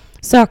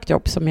sökt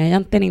jobb som jag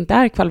egentligen inte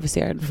är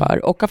kvalificerad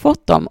för och har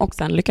fått dem och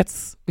sen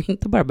lyckats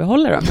inte bara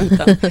behålla dem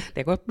utan det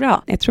har gått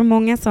bra. Jag tror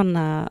många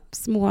sådana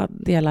små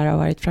delar har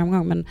varit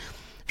framgång, men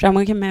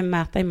framgång kan man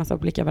mäta i massa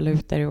olika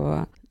valutor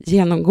och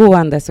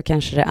genomgående så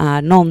kanske det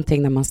är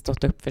någonting när man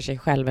stått upp för sig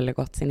själv eller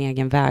gått sin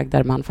egen väg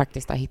där man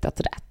faktiskt har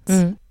hittat rätt.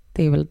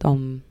 Det är väl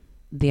de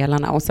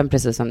delarna. Och sen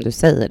precis som du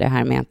säger det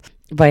här med att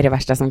vad är det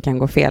värsta som kan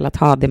gå fel? Att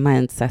ha det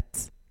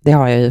mindset, det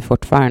har jag ju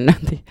fortfarande.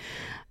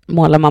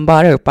 Målar man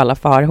bara upp alla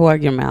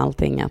farhågor med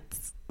allting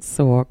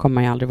så kommer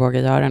man ju aldrig våga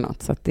göra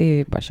något. Så att det är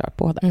ju bara att köra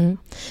på det.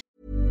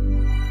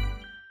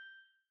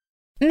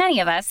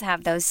 Many of us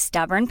have those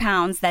stubborn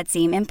pounds that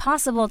seem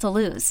impossible to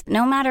lose,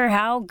 no matter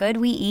how good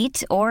we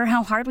eat or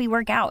how hard we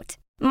work out.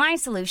 My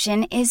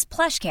solution is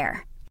PlushCare.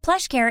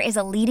 PlushCare is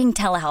a leading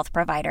telehealth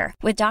provider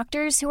with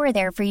doctors who are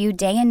there for you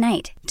day and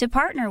night to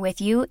partner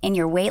with you in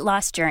your weight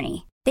loss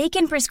journey. They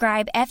can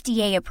prescribe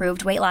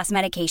FDA-approved weight loss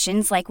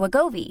medications like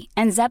Wegovy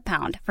and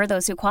Zepbound for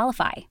those who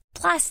qualify.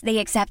 Plus, they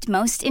accept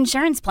most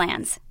insurance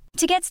plans.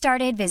 To get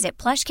started,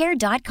 visit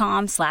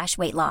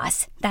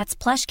plushcare.com/weightloss.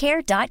 That's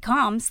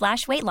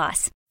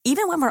plushcare.com/weightloss.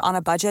 Even when we're on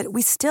a budget,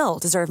 we still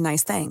deserve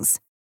nice things.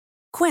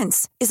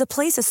 Quince is a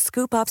place to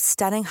scoop up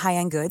stunning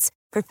high-end goods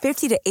for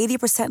 50 to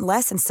 80%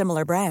 less than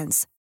similar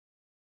brands.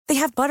 They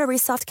have buttery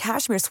soft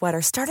cashmere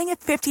sweaters starting at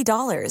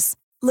 $50,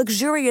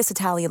 luxurious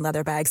Italian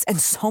leather bags, and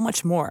so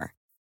much more.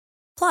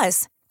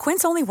 Plus,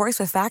 Quince only works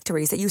with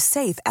factories that use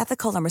safe,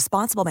 ethical, and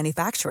responsible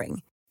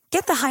manufacturing.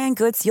 Get the high-end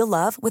goods you'll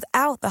love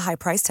without the high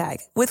price tag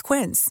with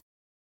Quince.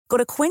 Go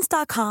to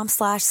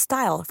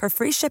quince.com/style for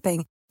free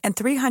shipping and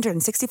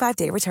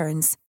 365-day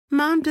returns.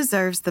 Mom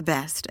deserves the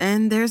best,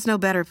 and there's no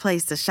better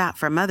place to shop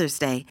for Mother's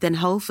Day than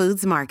Whole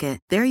Foods Market.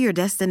 They're your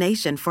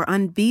destination for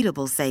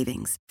unbeatable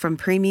savings, from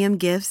premium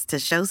gifts to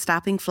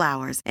show-stopping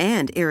flowers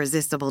and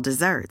irresistible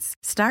desserts.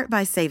 Start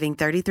by saving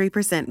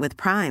 33% with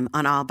Prime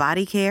on all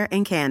body care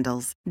and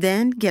candles.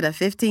 Then get a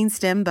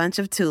 15-stem bunch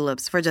of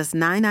tulips for just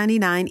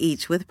 $9.99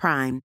 each with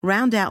Prime.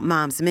 Round out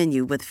Mom's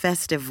menu with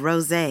festive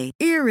rosé,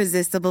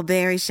 irresistible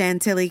berry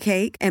chantilly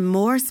cake, and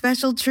more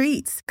special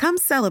treats. Come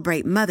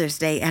celebrate Mother's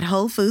Day at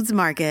Whole Foods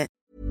Market.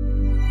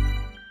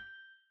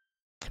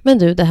 Men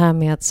du, det här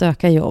med att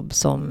söka jobb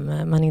som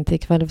man inte är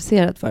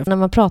kvalificerad för. När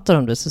man pratar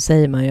om det så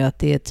säger man ju att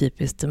det är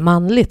typiskt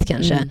manligt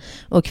kanske.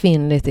 Och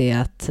kvinnligt är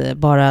att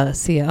bara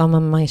se, ja,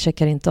 man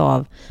checkar inte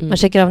av. Man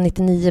checkar av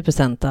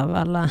 99%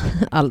 av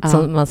allt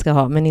som man ska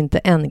ha, men inte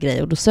en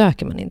grej, och då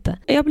söker man inte.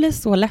 Jag blir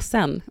så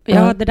ledsen.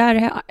 Ja, det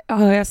där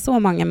hör jag så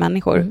många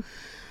människor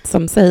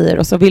som säger,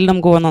 och så vill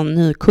de gå någon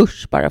ny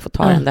kurs bara för att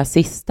ta den där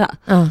sista.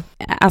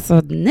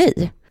 Alltså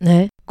nej.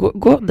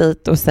 Gå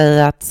dit och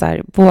säga att så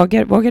här,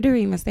 vågar du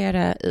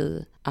investera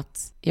i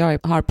att jag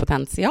har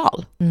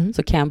potential,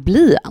 så kan jag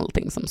bli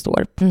allting som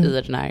står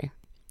i den här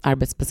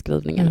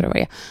arbetsbeskrivningen eller vad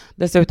det är.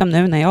 Dessutom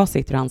nu när jag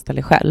sitter och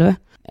anställer själv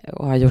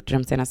och har gjort det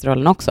de senaste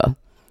rollen också,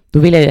 då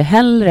vill jag ju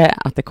hellre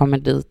att det kommer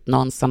dit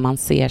någon som man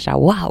ser så här,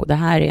 wow, det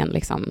här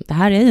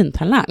är en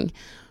talang.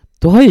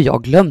 Då har ju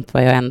jag glömt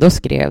vad jag ändå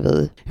skrev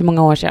i. Hur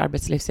många års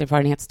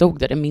arbetslivserfarenhet stod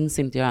det? Det minns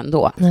inte jag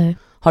ändå. Nej.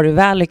 Har du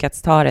väl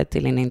lyckats ta det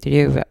till en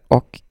intervju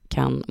och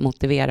kan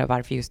motivera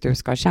varför just du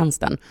ska ha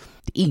tjänsten,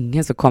 det är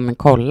ingen som kommer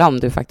kolla om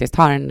du faktiskt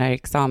har den där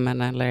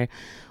examen eller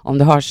om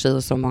du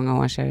har så många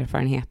års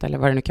erfarenhet eller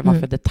vad det nu kan vara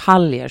för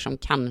detaljer som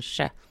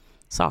kanske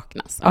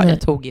saknas. Ja,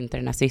 jag tog inte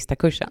den här sista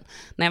kursen.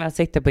 När jag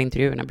sitter på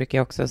intervjuerna brukar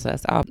jag också säga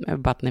så,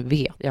 bara att ni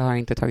vet, jag har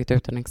inte tagit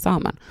ut en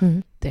examen.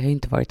 Det har ju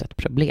inte varit ett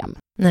problem.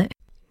 Nej.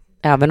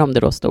 Även om det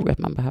då stod att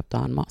man behövde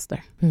ha en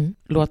master.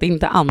 Låt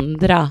inte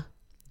andra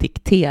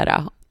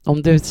diktera.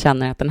 Om du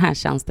känner att den här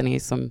tjänsten är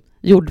som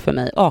gjord för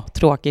mig,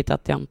 tråkigt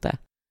att jag inte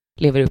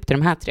lever upp till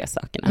de här 3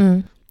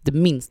 sakerna. Det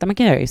minsta man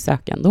kan göra är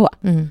söka ändå.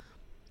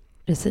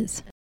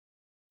 Precis.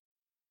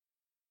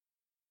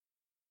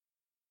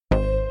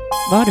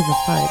 Vad har du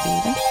för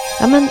förebilder?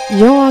 Ja, men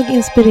jag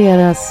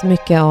inspireras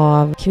mycket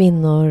av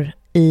kvinnor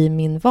i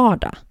min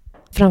vardag.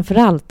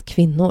 Framförallt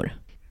kvinnor.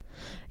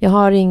 Jag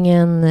har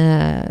ingen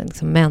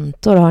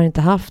mentor, har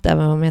inte haft,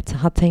 även om jag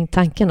har tänkt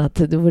tanken att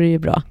det vore ju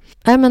bra.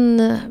 Nej,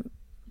 men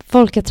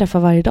folk jag träffar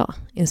varje dag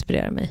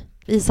inspirerar mig.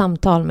 I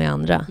samtal med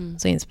andra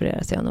så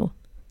inspireras jag nog.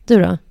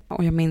 Du då?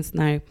 Och jag minns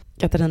när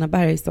Katarina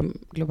Berg som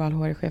global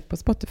HR-chef på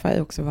Spotify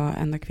också var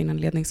enda kvinnan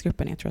i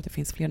ledningsgruppen, jag tror att det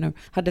finns fler nu,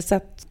 hade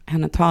sett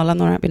henne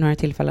tala vid några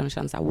tillfällen och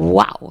känt så här,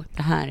 wow,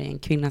 det här är en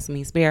kvinna som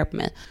inspirerar på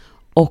mig.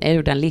 Och jag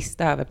gjorde en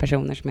lista över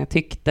personer som jag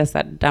tyckte så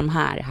här, de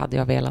här hade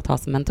jag velat ha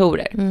som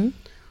mentorer.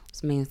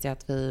 Så minns jag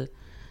att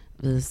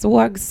vi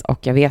sågs,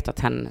 och jag vet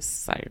att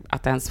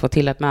att ens få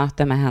till ett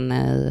möte med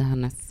henne i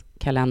hennes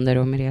kalender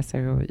och med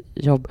resor och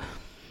jobb,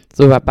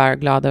 så var jag bara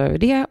glad över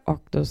det.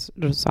 Och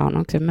då sa hon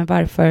också, men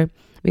varför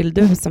vill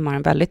du som har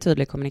en väldigt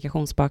tydlig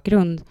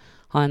kommunikationsbakgrund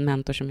ha en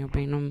mentor som jobbar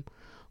inom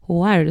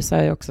HR? Då sa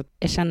jag också att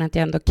jag känner att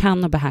jag ändå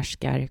kan och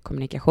behärskar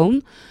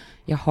kommunikation.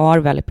 Jag har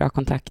väldigt bra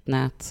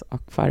kontaktnät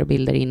och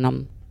förebilder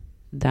inom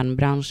den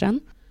branschen.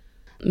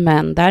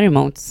 Men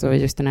däremot så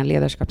just den här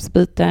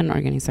ledarskapsbiten,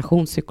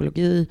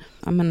 organisationspsykologi,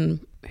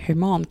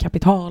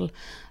 humankapital,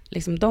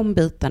 liksom de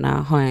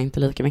bitarna har jag inte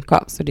lika mycket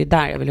av. Så det är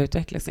där jag vill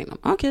utvecklas inom.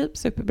 Okej,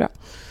 superbra.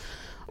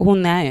 Och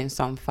hon är ju en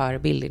sån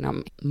förebild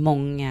inom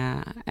många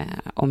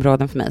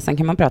områden för mig. Sen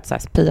kan man prata så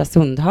här, Pia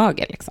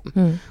Sundhager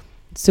liksom.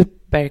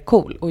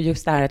 Supercool. Och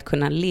just det här att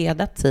kunna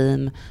leda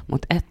team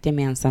mot ett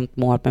gemensamt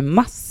mål med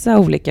massa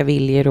olika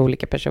viljor,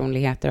 olika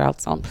personligheter och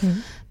allt sånt.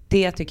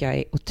 Det tycker jag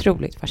är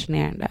otroligt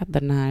fascinerande.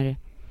 Den här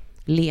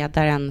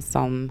ledaren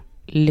som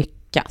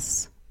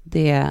lyckas.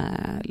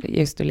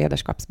 Just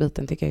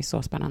ledarskapsbiten tycker jag är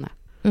så spännande.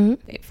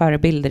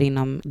 Förebilder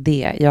inom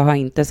det. Jag har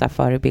inte så här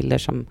förebilder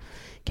som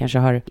kanske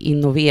har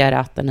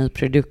innoverat en ny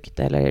produkt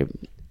eller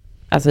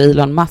alltså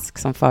Elon Musk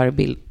som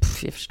förebild.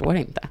 Jag förstår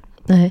inte.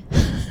 Nej.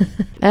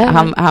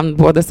 han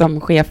både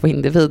som chef och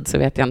individ så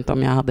vet jag inte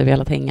om jag hade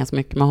velat hänga så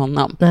mycket med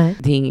honom. Nej.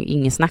 Det är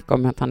inget snack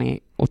om att han är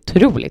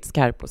otroligt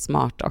skarp och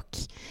smart och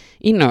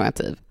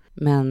innovativ.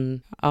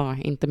 Men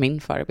inte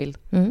min förebild.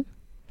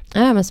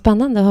 Ja, men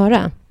spännande att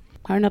höra.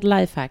 Har du något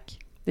lifehack?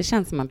 Det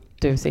känns som att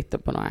du sitter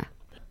på några.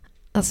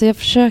 Alltså jag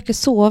försöker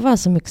sova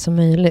så mycket som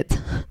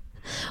möjligt.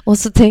 Och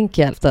så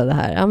tänker jag efter det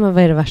här, men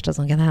vad är det värsta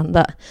som kan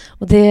hända?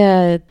 Och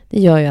det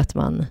gör ju att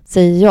man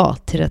säger ja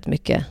till rätt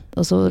mycket.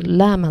 Och så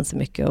lär man sig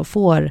mycket och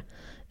får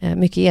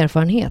mycket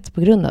erfarenhet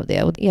på grund av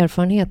det. Och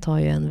erfarenhet har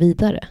ju en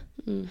vidare.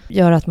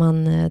 Gör att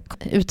man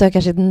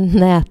utökar sitt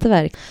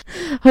nätverk.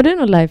 Har du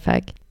någon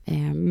lifehack?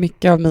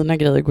 Mycket av mina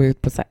grejer går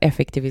ut på att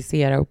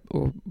effektivisera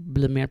och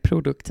bli mer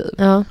produktiv.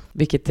 Ja.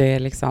 Vilket är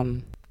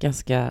liksom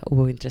ganska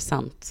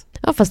ointressant.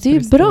 Ja, fast det är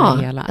ju bra.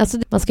 Alltså,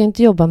 man ska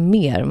inte jobba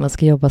mer, man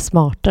ska jobba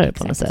smartare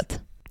på något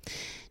sätt.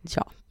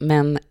 Ja,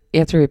 men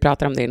jag tror vi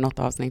pratar om det i något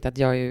avsnitt, att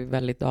jag är ju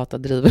väldigt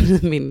datadriven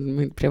i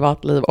min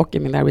privatliv och i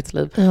min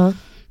arbetsliv. Ja.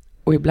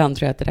 Och ibland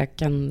tror jag att det där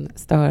kan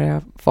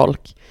störa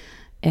folk.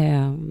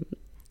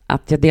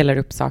 Att jag delar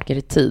upp saker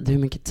i tid, hur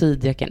mycket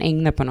tid jag kan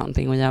ägna på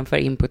någonting och jämför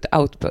input och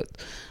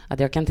output. Att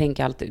jag kan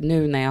tänka alltid,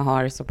 nu när jag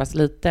har så pass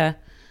lite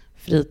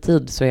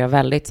fritid så är jag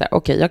väldigt så här,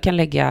 okej, jag kan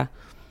lägga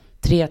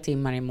 3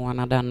 timmar i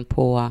månaden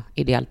på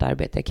ideellt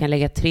arbete. Jag kan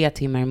lägga 3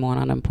 timmar i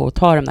månaden på att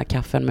ta de där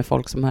kaffen med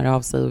folk som hör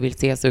av sig och vill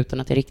ses utan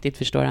att jag riktigt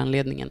förstår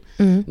anledningen.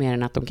 Mer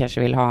än att de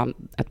kanske vill ha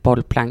ett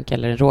bollplank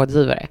eller en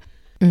rådgivare.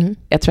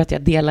 Jag tror att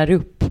jag delar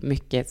upp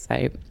mycket så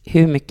här,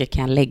 hur mycket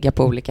kan jag lägga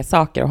på olika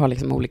saker och ha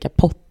liksom olika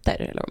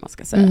potter eller vad man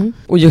ska säga.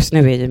 Och just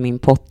nu är ju min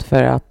pott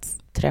för att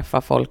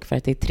träffa folk för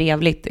att det är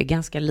trevligt är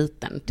ganska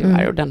liten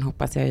tyvärr och den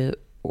hoppas jag ju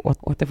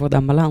återfå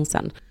den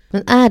balansen.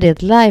 Men är det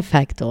ett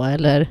lifehack då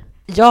eller?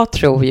 Jag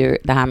tror ju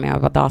det här med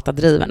att vara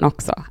datadriven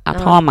också.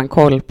 Att har man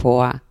koll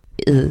på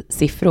i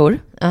siffror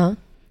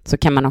så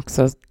kan man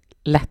också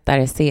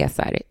lättare se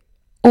så här,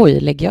 oj,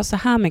 lägger jag så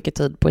här mycket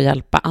tid på att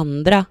hjälpa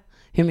andra?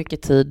 Hur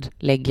mycket tid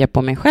lägger jag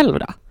på mig själv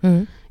då?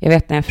 Jag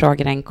vet när jag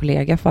frågade en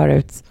kollega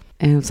förut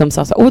som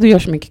sa så, du gör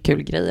så mycket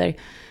kul grejer.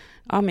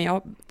 Ja, men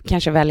jag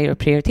kanske väljer att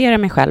prioritera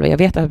mig själv. Jag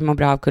vet att jag mår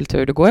bra av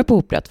kultur, då går jag på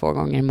opera 2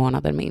 gånger i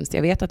månaden minst.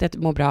 Jag vet att jag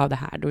mår bra av det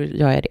här, då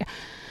gör jag det.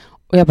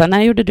 Och jag bara,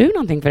 när gjorde du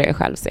någonting för dig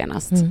själv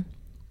senast?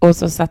 Och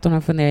så satt hon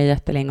och funderade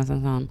jättelänge och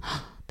sen sa hon,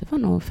 det var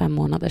nog 5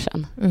 månader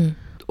sedan.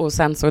 Och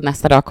sen så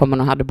nästa dag kom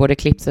hon och hade både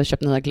klippt sig och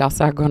köpt nya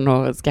glasögon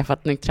och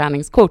skaffat nytt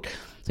träningskort.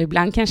 Så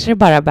ibland kanske det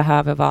bara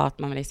behöver vara att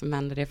man liksom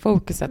ändrar det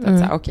fokuset. Att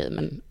säga, okej,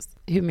 men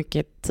hur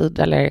mycket tid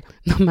eller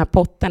de här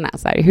potterna,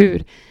 så här,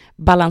 hur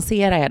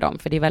balanserar jag dem?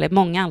 För det är väldigt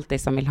många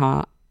alltid som vill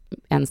ha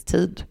ens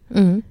tid.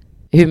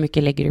 Hur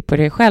mycket lägger du på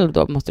dig själv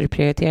då? Måste du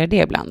prioritera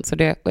det ibland? Så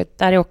det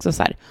där är också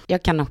så här,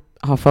 jag kan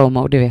ha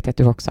FOMO, det vet jag att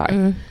du också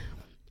har.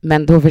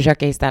 Men då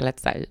försöker jag istället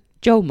så här,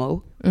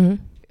 JOMO.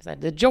 Så här,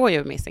 the joy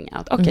of missing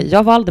out. Okej,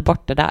 jag valde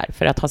bort det där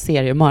för att ha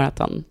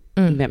seriemaraton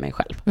med mig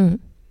själv.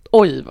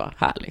 Oj, vad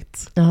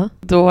härligt.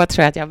 Då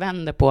tror jag att jag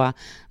vänder på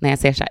när jag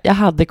ser så här, jag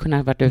hade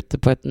kunnat varit ute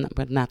på ett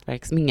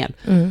nätverksmingel.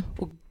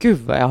 Och gud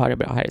vad jag har det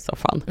bra här i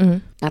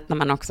soffan. Att när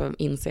man också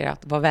inser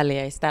att vad väljer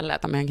jag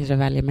istället? Om jag kanske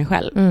väljer mig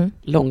själv.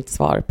 Långt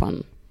svar på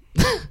en...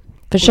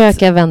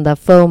 Försöka vända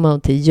FOMO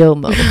till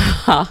JOMO.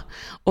 Ja,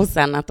 och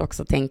sen att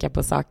också tänka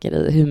på saker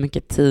i hur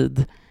mycket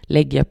tid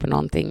lägger jag på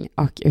någonting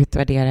och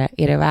utvärdera,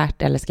 är det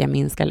värt eller ska jag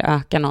minska eller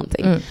öka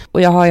någonting?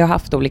 Och jag har ju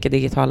haft olika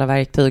digitala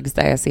verktyg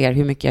där jag ser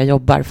hur mycket jag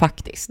jobbar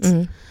faktiskt.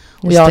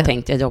 Och jag har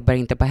tänkt, jag jobbar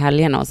inte på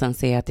helgen och sen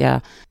ser jag att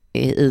jag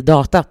i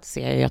datat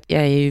ser jag att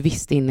jag är ju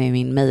visst inne i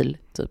min mail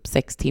typ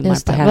 6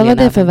 timmar på helgen. Vad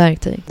var det för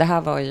verktyg? Det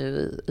här var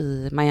ju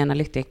i My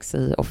Analytics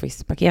i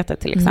Office-paketet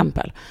till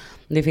exempel.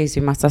 Det finns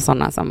ju massa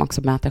sådana som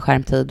också mäter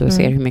skärmtid och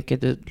ser hur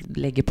mycket du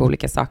lägger på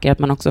olika saker. Att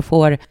man också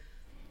får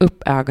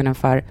upp ögonen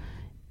för,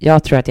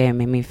 jag tror att jag är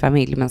med min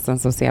familj, men sen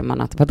så ser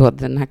man att vadå,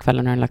 den här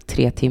kvällen har du lagt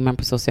 3 timmar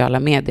på sociala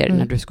medier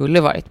när du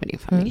skulle varit med din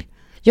familj.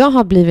 Jag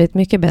har blivit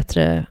mycket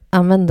bättre,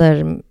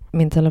 använder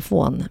min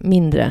telefon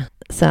mindre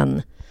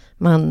sen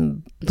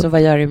man... Så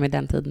vad gör du med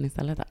den tiden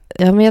istället då?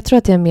 Ja, men jag tror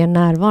att jag är mer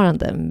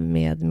närvarande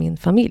med min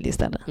familj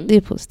istället. Det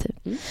är positivt.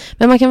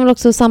 Men man kan väl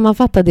också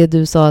sammanfatta det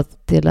du sa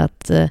till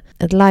att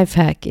ett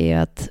lifehack är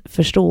att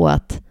förstå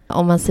att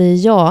om man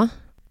säger ja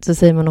så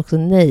säger man också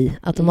nej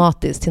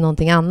automatiskt till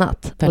någonting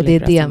annat. Väldigt,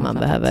 och det är det man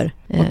behöver.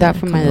 Och där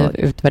får man ju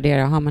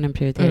utvärdera. Har man en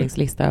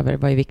prioriteringslista över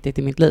vad är viktigt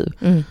i mitt liv?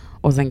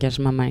 Och sen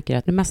kanske man märker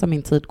att det mesta av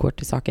min tid går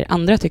till saker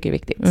andra tycker är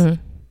viktigt.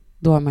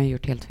 Då har man ju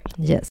gjort helt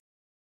fel. Yes.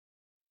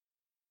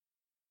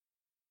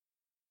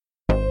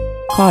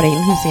 Karin,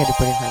 hur ser du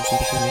på dig själv som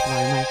personligt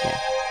varumärke?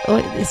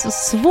 Oj, det är så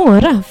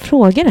svåra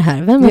frågor det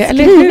här. Vem har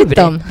skrivit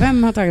dem?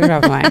 Vem har tagit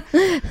bra på mig?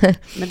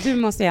 Men du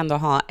måste ju ändå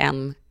ha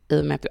en,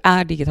 i och med att du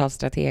är digital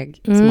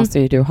strateg, så måste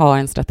ju du ha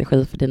en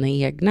strategi för dina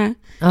egna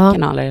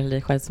kanaler eller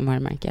dig själv som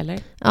varumärke, eller?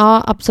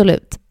 Ja,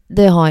 absolut.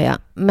 Det har jag.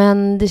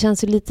 Men det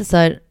känns ju lite så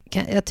här,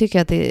 jag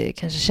tycker att det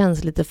kanske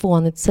känns lite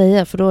fånigt att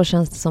säga, för då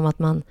känns det som att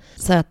man,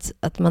 så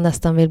att man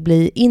nästan vill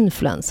bli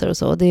influencer och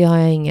så. Det har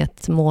jag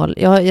inget mål.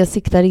 Jag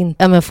siktar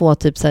inte få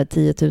typ så här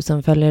 10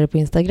 000 följare på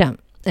Instagram.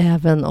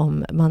 Även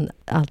om man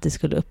alltid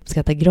skulle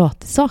uppskatta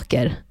gratis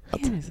saker.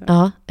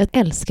 Ja, ett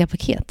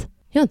älskarpaket.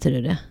 Gör inte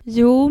du det?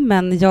 Jo,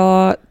 men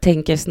jag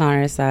tänker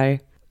snarare så här,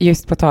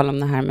 just på tal om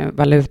det här med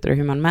valutor och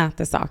hur man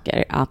mäter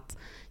saker, att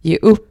ge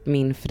upp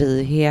min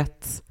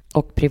frihet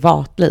och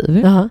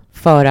privatliv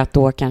för att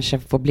då kanske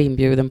få bli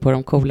inbjuden på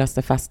de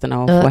coolaste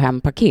festerna och få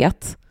hem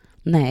paket.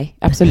 Nej,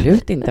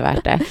 absolut inte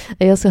värt det.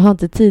 Jag har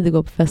inte tid att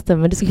gå på fester,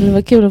 men det skulle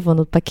vara kul att få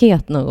något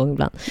paket någon gång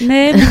ibland.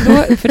 Nej,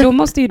 men för då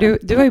måste ju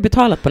du har ju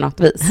betalat på något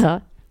vis.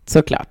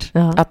 Såklart.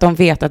 Ja. Att de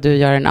vet att du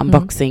gör en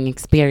unboxing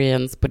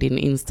experience på din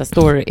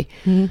Insta-story.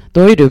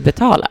 Då har ju du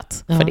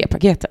betalat för det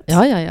paketet.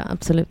 Ja,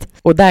 absolut.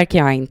 Och där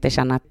kan jag inte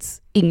känna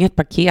att inget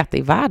paket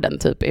i världen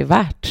typ är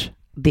värt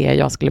det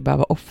jag skulle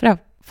behöva offra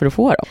för att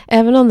få dem.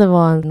 Även om det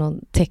var någon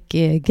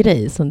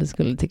tech-grej som du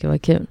skulle tycka var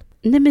kul.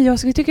 Nej, men jag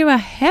skulle tycka det var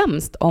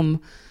hemskt om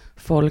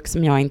folk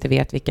som jag inte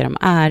vet vilka de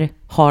är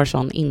har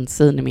sån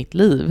insyn i mitt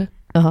liv.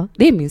 Jaha.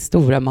 Det är min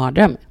stora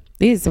mardröm.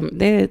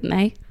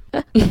 Nej.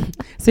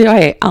 Så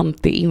jag är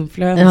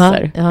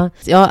anti-influencer.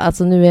 Ja,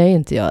 alltså nu är ju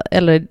inte jag.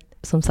 Eller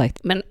som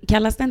sagt. Men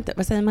kallas det inte,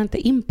 vad säger man,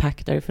 inte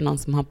impactor för någon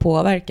som har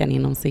påverkan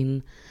inom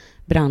sin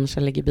bransch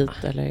eller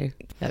gebit? Eller?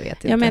 Jag vet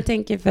inte. Ja, men jag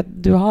tänker för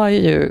att du har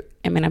ju,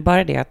 jag menar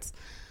bara det att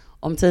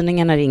om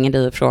tidningarna ringer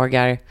dig och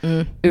frågar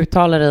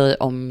uttala dig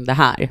om det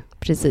här.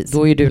 Precis.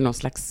 Då är du någon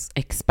slags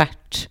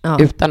expert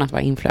utan att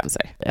vara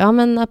influencer. Ja,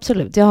 men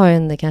absolut. Jag har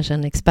ju kanske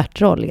en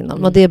expertroll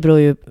inom. Och det beror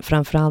ju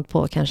framförallt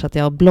på kanske att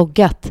jag har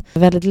bloggat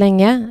väldigt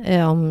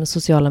länge om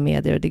sociala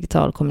medier och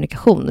digital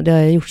kommunikation. Och det har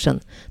jag gjort sedan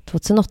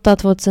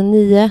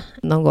 2008-2009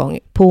 någon gång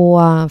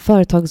på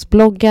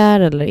företagsbloggar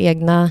eller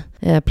egna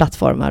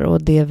plattformar.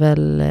 Och det är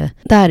väl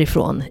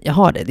därifrån jag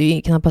har det. Det är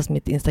ju knappast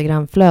mitt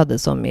Instagramflöde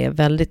som är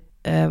väldigt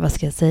vad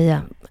ska jag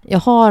säga? Jag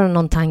har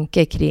någon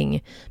tanke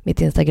kring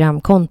mitt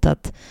Instagramkonto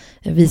att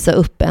visa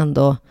upp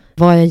ändå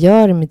vad jag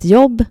gör i mitt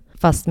jobb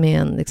fast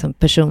med en liksom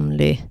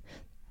personlig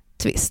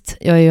twist.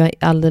 Jag är ju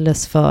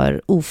alldeles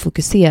för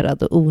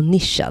ofokuserad och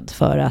onischad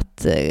för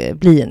att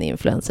bli en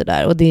influencer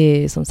där. Och det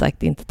är som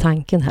sagt inte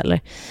tanken heller.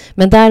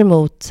 Men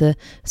däremot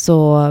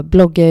så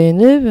bloggar jag ju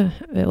nu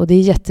och det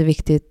är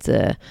jätteviktigt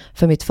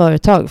för mitt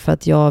företag för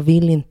att jag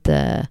vill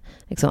inte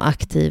liksom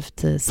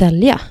aktivt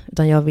sälja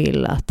utan jag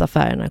vill att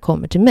affärerna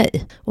kommer till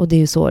mig. Och det är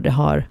ju så det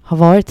har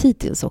varit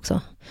hittills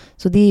också.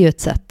 Så det är ju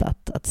ett sätt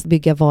att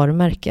bygga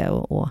varumärke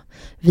och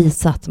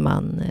visa att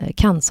man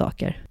kan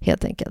saker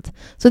helt enkelt.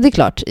 Så det är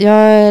klart,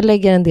 jag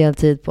lägger en del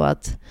tid på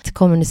att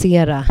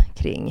kommunicera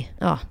kring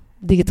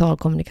digital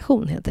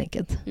kommunikation helt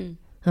enkelt.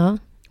 Ja.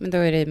 Men då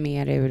är det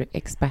mer ur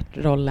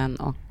expertrollen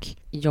och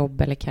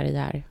jobb eller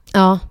karriär.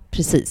 Ja,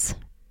 precis.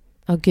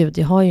 Ja, gud,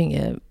 jag har ju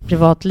inget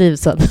privatliv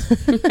så att...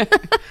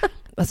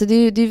 Alltså det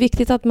är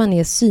viktigt att man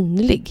är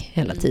synlig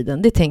hela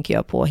tiden. Det tänker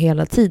jag på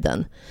hela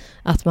tiden.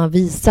 Att man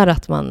visar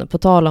att man, på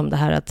tal om det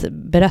här att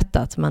berätta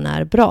att man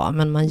är bra,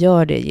 men man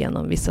gör det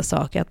genom vissa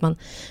saker.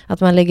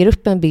 Att man lägger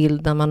upp en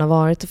bild när man har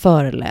varit och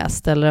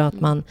föreläst eller att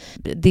man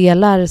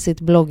delar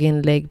sitt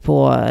blogginlägg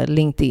på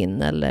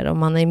LinkedIn eller om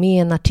man är med i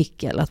en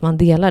artikel, att man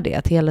delar det.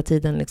 Att hela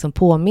tiden liksom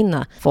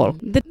påminna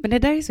folk. Men det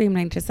där är så himla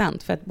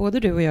intressant för att både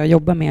du och jag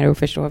jobbar med att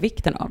förstå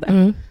vikten av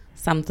det.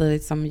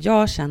 Samtidigt som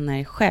jag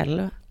känner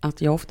själv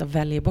att jag ofta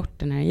väljer bort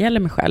det när det gäller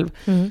mig själv.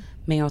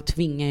 Men jag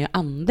tvingar ju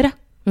andra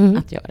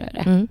att göra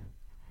det.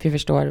 För jag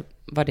förstår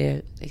vad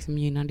det liksom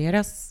gynnar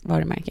deras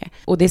varumärke.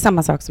 Och det är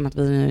samma sak som att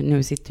vi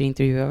nu sitter och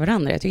intervjuar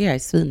varandra. Jag tycker det är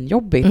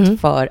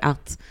svinjobbigt för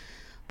att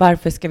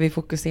varför ska vi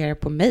fokusera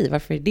på mig?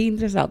 Varför är det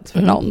intressant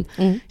för någon?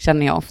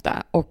 Känner jag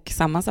ofta. Och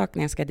samma sak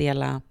när jag ska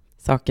dela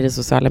saker i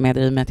sociala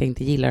medier i och med att jag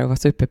inte gillar att vara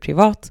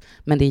superprivat.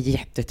 Men det är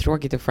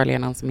jättetråkigt att följa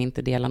någon som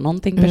inte delar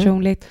någonting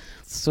personligt.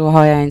 Så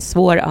har jag en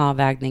svår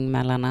avvägning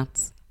mellan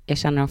att jag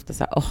känner ofta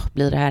så här,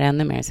 blir det här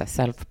ännu mer så här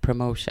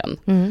self-promotion?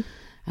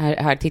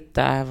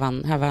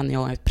 Här vann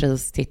jag ett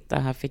pris, titta,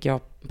 här fick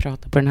jag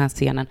prata på den här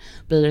scenen.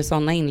 Blir det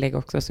sådana inlägg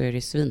också så är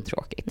det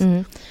svintråkigt.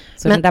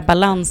 Så den där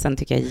balansen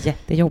tycker jag är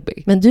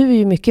jättejobbig. Men du är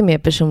ju mycket mer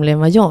personlig än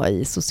vad jag är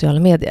i sociala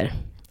medier.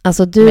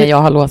 Alltså men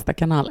jag har låsta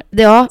kanaler.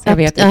 Ja, så jag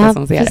vet inte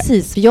som ser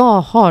precis. det.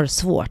 Jag har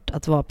svårt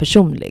att vara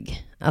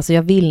personlig. Alltså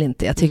jag vill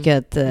inte. Jag tycker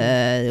att det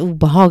är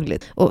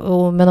obehagligt.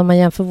 Men om man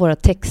jämför våra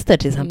texter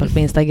till exempel på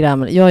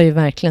Instagram. Jag är ju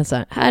verkligen så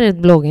här är ett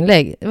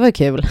blogginlägg. Det var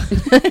kul.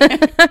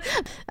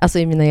 Alltså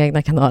i mina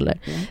egna kanaler.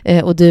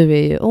 Och du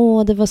är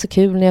ju, det var så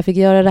kul när jag fick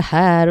göra det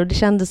här. Och det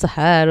kändes så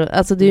här.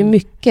 Alltså det är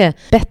mycket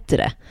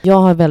bättre.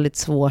 Jag har väldigt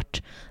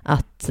svårt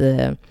att...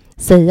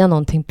 säga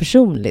någonting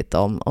personligt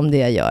om det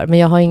jag gör. Men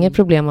jag har inget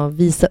problem att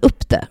visa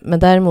upp det. Men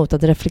däremot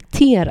att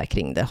reflektera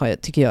kring det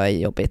tycker jag är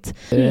jobbigt.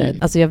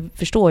 Alltså jag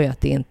förstår ju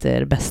att det inte är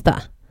det bästa.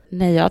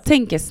 Nej, jag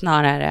tänker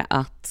snarare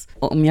att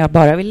om jag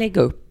bara vill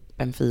lägga upp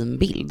en fin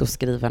bild och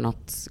skriva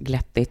något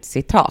glättigt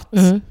citat,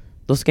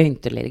 då ska jag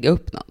inte lägga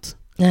upp något.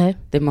 Nej.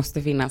 Det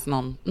måste finnas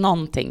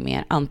någonting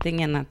mer.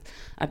 Antingen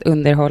att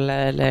underhålla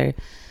eller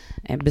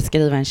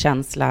beskriva en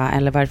känsla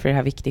eller varför det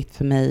här är viktigt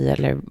för mig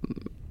eller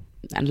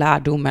en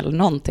lärdom eller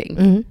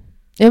någonting.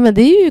 Ja, men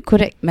det är ju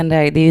korrekt. Men det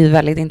är ju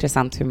väldigt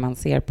intressant hur man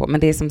ser på. Men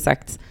det är som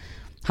sagt,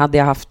 hade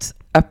jag haft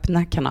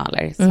öppna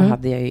kanaler så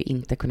hade jag ju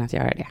inte kunnat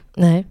göra det.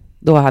 Nej.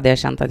 Då hade jag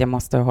känt att jag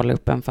måste hålla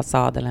upp en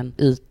fasad eller en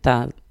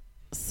yta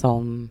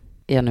som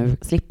jag nu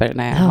slipper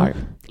när jag har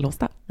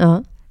låsta.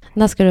 Ja.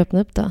 När ska du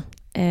öppna upp då?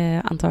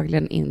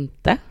 Antagligen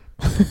inte.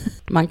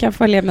 Man kan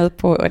följa mig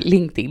på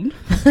LinkedIn.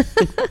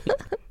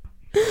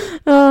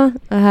 Ja,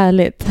 vad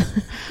härligt.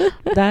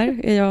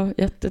 Där är jag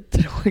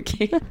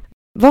jättetråkig.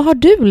 Vad har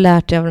du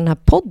lärt dig av den här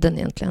podden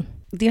egentligen?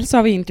 Dels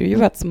har vi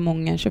intervjuat så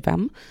många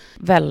 25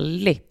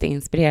 väldigt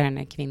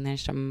inspirerande kvinnor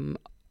som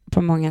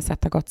på många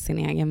sätt har gått sin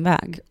egen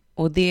väg.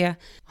 Och det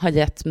har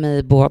gett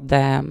mig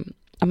både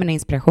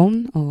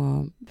inspiration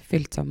och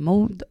fyllt av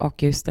mod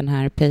och just den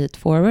här pay it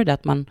forward,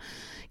 att man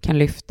kan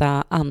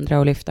lyfta andra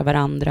och lyfta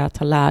varandra,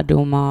 ta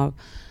lärdom av,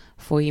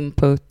 få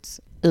input.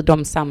 I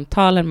de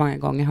samtalen många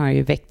gånger har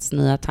ju väckts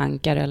nya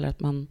tankar eller att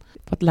man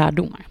fått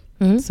lärdomar.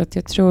 Så att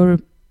jag tror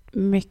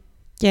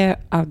mycket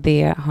av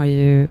det har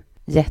ju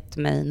gett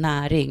mig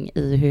näring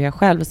i hur jag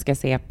själv ska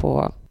se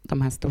på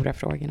de här stora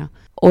frågorna.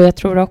 Och jag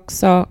tror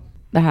också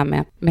det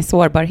här med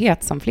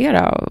sårbarhet som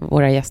flera av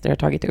våra gäster har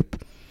tagit upp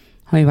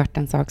har ju varit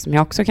en sak som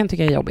jag också kan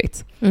tycka är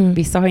jobbigt.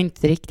 Vissa har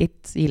inte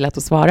riktigt gillat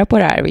att svara på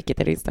det här, vilket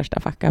är din största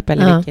fuck-up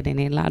eller vilket är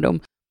din lärdom.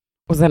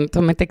 Och sen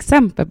som ett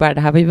exempel bara,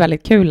 det här var ju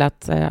väldigt kul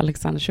att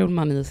Alexander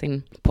Schulman i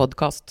sin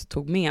podcast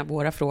tog med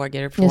våra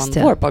frågor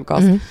från vår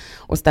podcast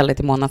och ställde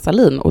till Mona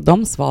Sahlin. Och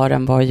de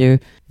svaren var ju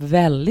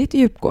väldigt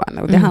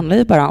djupgående. Och det handlar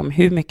ju bara om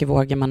hur mycket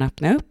vågar man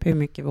öppna upp, hur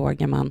mycket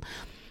vågar man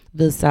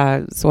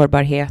visa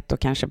sårbarhet och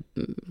kanske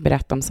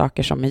berätta om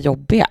saker som är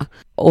jobbiga.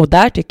 Och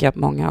där tycker jag att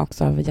många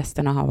också av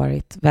gästerna har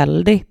varit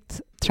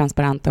väldigt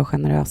transparenta och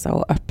generösa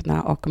och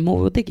öppna och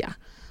modiga.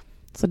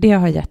 Så det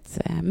har gett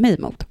mig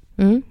mod.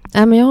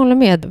 Men jag håller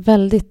med.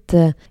 Väldigt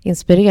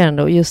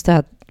inspirerande. Och just det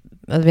här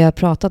att vi har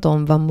pratat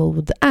om vad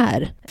mod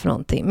är för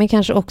någonting. Men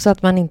kanske också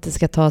att man inte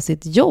ska ta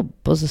sitt jobb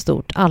på så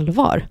stort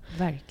allvar.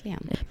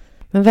 Verkligen.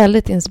 Men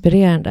väldigt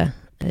inspirerande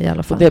i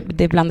alla fall. Och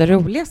det är bland det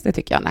roligaste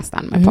tycker jag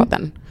nästan med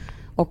podden.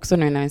 Också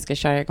nu när vi ska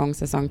köra igång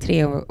säsong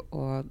 3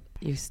 och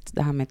just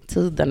det här med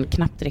tiden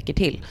knappt räcker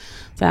till.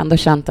 Så jag har ändå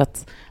känt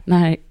att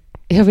när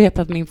jag vet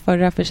att min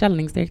förra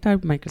försäljningsdirektör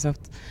på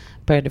Microsoft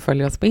började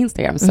följa oss på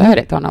Instagram, så är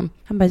det till honom.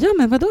 Han bara, ja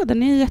men vadå,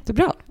 den är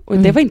jättebra. Och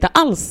det var inte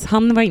alls,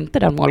 han var inte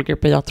den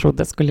målgruppen jag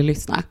trodde skulle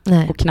lyssna.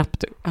 Nej. Och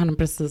knappt, han har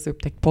precis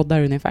upptäckt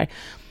poddar ungefär.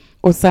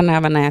 Och sen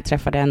även när jag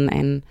träffade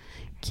en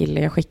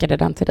kille, jag skickade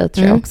den till dig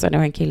tror jag också. Det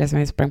var en kille som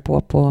jag sprang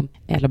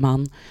eller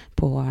man,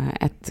 på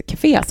ett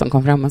café som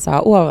kom fram och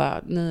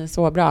sa, ni är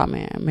så bra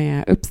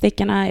med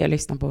uppstickarna. Jag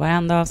lyssnar på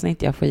varenda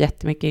avsnitt. Jag får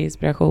jättemycket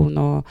inspiration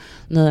och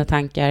nya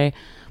tankar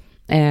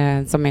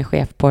som är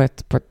chef på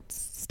ett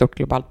stort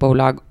globalt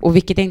bolag. Och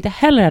vilket jag inte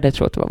heller hade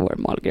trott var vår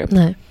målgrupp.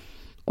 Nej.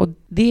 Och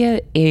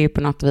det är ju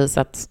på något vis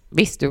att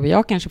visst, du och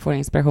jag kanske får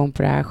inspiration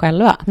på det här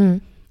själva.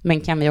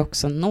 Men kan vi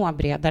också nå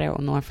bredare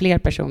och nå fler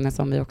personer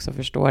som vi också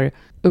förstår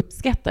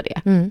uppskattar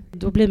det.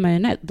 Då blir man ju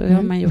nöjd. Då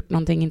har man gjort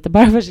någonting inte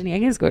bara för sin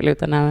egen skull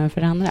utan även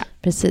för andra.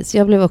 Precis.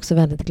 Jag blev också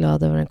väldigt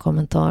glad över en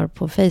kommentar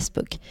på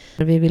Facebook.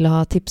 Vi ville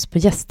ha tips på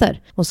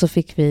gäster. Och så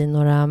fick vi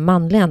några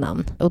manliga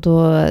namn. Och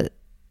då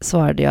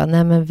svarade jag,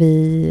 nej men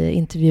vi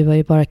intervjuar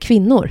ju bara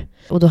kvinnor.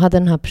 Och då hade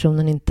den här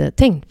personen inte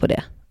tänkt på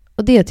det.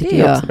 Och det tycker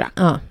jag också bra.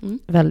 Ja,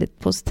 väldigt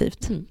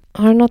positivt.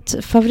 Har du något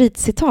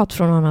favoritcitat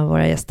från någon av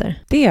våra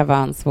gäster? Det var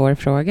en svår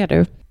fråga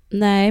du.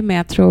 Nej, men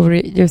jag tror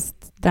just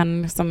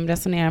den som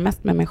resonerar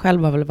mest med mig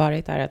själv har väl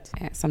varit där att,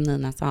 som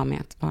Nina sa, med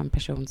att vara en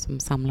person som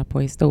samlar på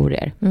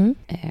historier.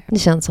 Det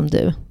känns som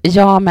du.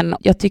 Ja, men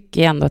jag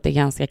tycker ändå att det är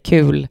ganska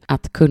kul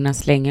att kunna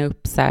slänga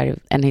upp så här,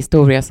 en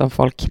historia som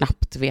folk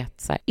knappt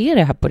vet. Så här, är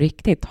det här på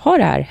riktigt? Har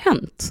det här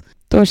hänt?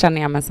 Då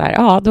känner jag mig så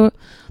här,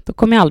 då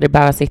kommer jag aldrig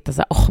behöva sitta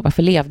så här,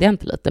 varför levde jag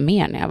inte lite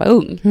mer när jag var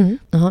ung?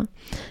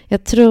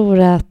 Jag tror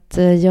att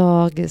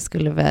jag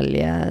skulle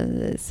välja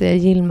Sia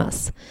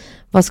Yilmaz.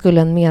 Vad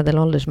skulle en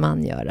medelålders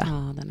man göra?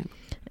 Ja, den är...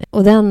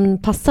 Och den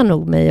passar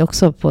nog mig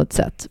också på ett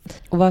sätt.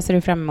 Och vad ser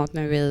du fram emot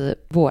nu i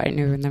vår,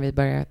 nu när vi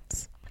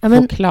börjat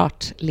få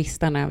klart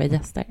listan över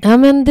gäster? Ja,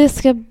 men det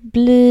ska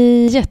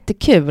bli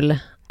jättekul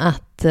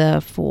att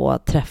få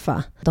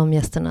träffa de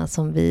gästerna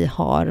som vi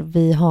har.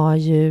 Vi har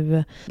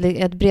ju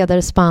ett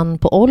bredare spann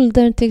på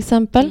ålder till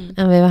exempel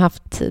än vi har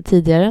haft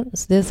tidigare.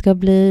 Så det ska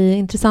bli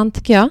intressant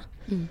tycker jag.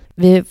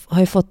 Vi har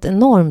ju fått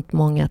enormt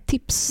många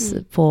tips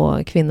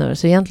på kvinnor.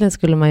 Så egentligen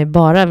skulle man ju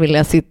bara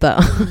vilja sitta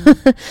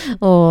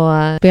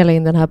och spela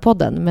in den här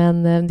podden.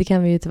 Men det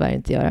kan vi ju tyvärr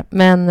inte göra.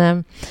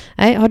 Men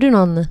har du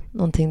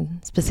någonting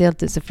speciellt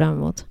du ser fram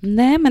emot?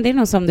 Nej, men det är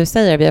nog som du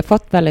säger. Vi har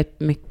fått väldigt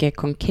mycket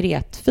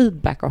konkret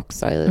feedback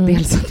också.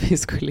 Dels att vi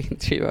skulle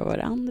intervjua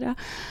varandra.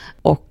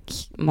 Och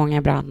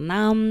många bra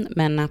namn.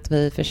 Men att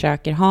vi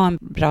försöker ha en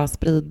bra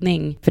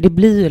spridning. För det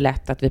blir ju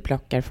lätt att vi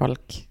plockar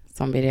folk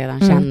som vi redan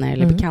känner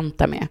eller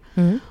bekanta med.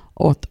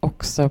 Och att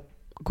också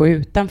gå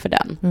utanför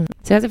den.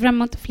 Så jag ser fram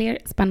emot fler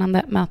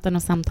spännande möten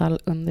och samtal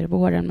under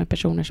våren med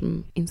personer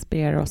som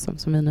inspirerar oss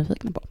som vi är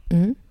nyfikna på.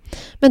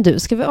 Men du,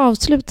 ska vi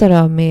avsluta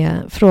då med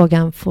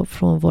frågan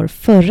från vår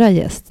förra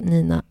gäst,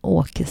 Nina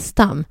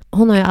Åkestam.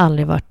 Hon har ju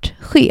aldrig varit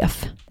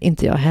chef,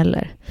 inte jag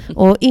heller.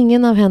 Och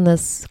ingen av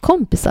hennes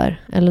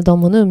kompisar, eller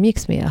de hon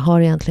umgicks med,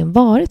 har egentligen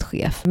varit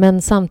chef.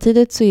 Men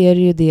samtidigt så är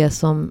det ju det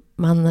som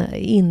man är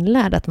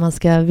inlärd att man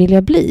ska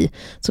vilja bli.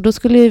 Så då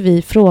skulle ju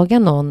vi fråga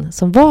någon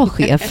som var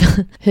chef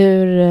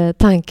hur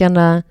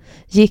tankarna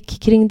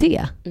gick kring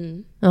det.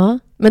 Ja.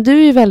 Men du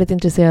är ju väldigt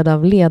intresserad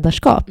av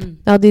ledarskap.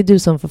 Ja, det är du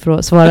som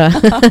får svara.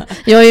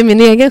 Jag är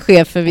min egen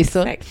chef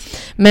förvisso.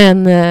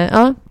 Men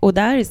ja. Och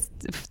där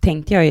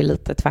tänkte jag ju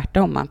lite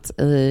tvärtom att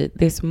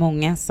det är så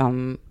många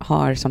som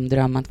har som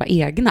dröm att vara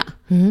egna.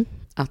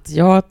 att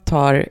jag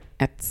tar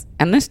ett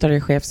ännu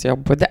större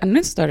chefsjobb på ett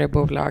ännu större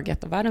bolag,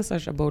 ett av världens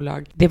största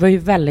bolag. Det var ju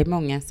väldigt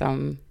många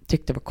som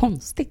tyckte det var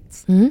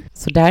konstigt.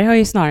 Så där har jag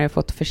ju snarare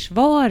fått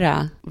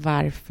försvara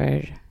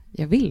varför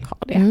jag vill ha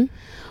det.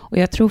 Och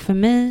jag tror för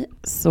mig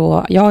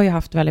så, jag har ju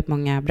haft väldigt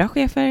många bra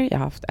chefer. Jag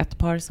har haft ett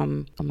par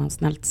som, om man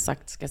snällt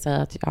sagt ska säga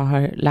att jag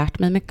har lärt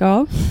mig mycket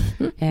av.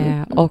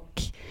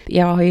 Och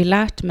jag har ju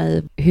lärt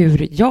mig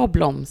hur jag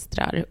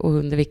blomstrar och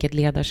under vilket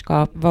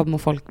ledarskap, vad mår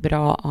folk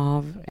bra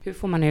av, hur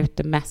får man ut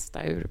det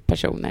mesta ur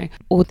personer.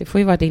 Och det får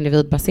ju vara ett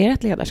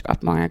individbaserat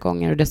ledarskap många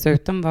gånger, och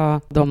dessutom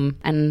var de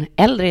en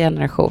äldre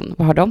generation.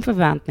 Vad har de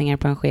förväntningar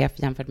på en chef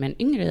jämfört med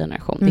en yngre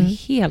generation? Det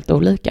är helt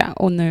olika.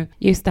 Och nu,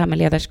 just det här med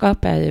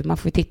ledarskap är ju, man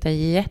får titta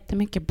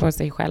jättemycket på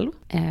sig själv,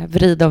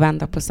 vrida och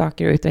vända på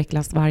saker och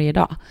utvecklas varje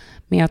dag.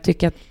 Men jag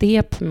tycker att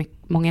det på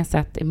många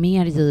sätt är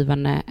mer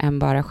givande än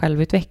bara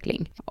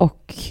självutveckling.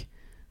 Och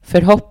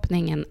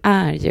förhoppningen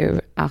är ju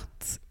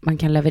att man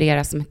kan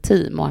leverera som ett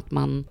team, och att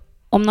man,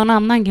 om någon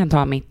annan kan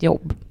ta mitt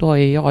jobb, då har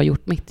ju jag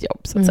gjort mitt jobb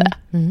så att säga.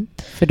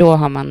 För då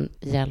har man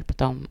hjälpt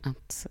dem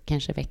att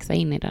kanske växa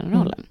in i den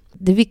rollen.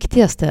 Det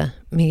viktigaste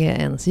med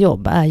ens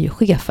jobb är ju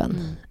chefen.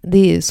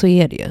 Så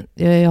är det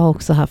ju. Jag har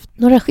också haft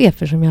några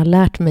chefer som jag har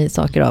lärt mig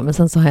saker av, men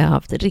sen så har jag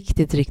haft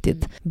riktigt,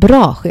 riktigt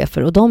bra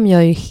chefer, och de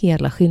gör ju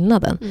hela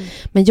skillnaden.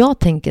 Men jag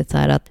tänker så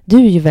här att du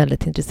är ju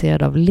väldigt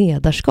intresserad av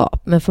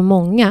ledarskap, men för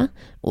många,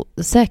 och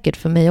säkert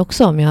för mig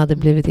också, om jag hade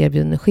blivit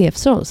erbjuden en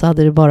chefsroll, så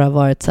hade det bara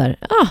varit så här,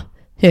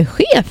 jag är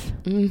chef,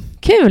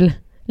 kul,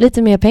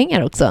 lite mer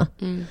pengar också.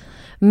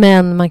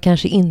 Men man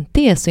kanske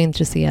inte är så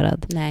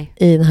intresserad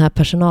i det här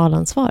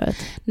personalansvaret.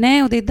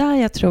 Nej, och det är där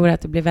jag tror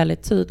att det blir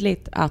väldigt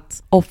tydligt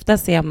att ofta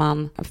ser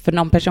man, för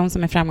någon person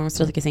som är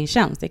framgångsrik i sin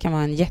tjänst, det kan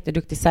vara en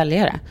jätteduktig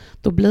säljare,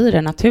 då blir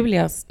det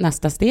naturliga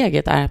nästa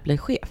steget är att bli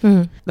chef.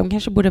 De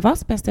kanske borde vara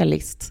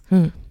specialist,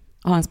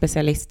 ha en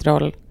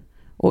specialistroll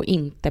och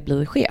inte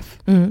bli chef.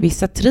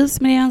 Vissa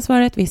trivs med det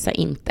ansvaret, vissa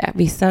inte.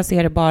 Vissa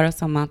ser det bara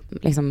som att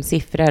liksom,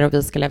 siffror och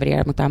vi ska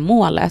leverera mot det här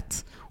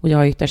målet. Och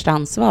jag är ytterst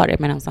ansvarig,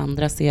 medan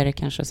andra ser det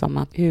kanske som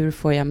att hur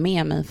får jag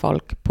med mig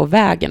folk på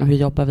vägen och hur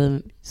jobbar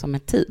vi som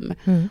ett team?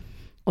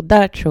 Och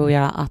där tror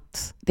jag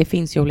att det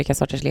finns ju olika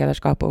sorters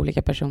ledarskap och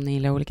olika personer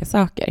gillar olika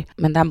saker.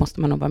 Men där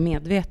måste man nog vara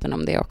medveten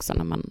om det också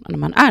när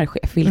man är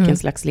chef. Vilken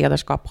slags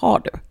ledarskap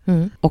har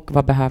du? Och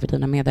vad behöver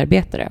dina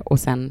medarbetare? Och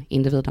sen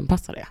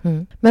individanpassa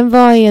det. Men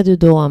vad är du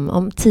då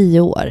om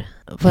 10 år?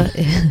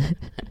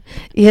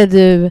 Är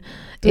du...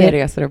 Du är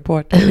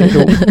resereporter i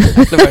Rom.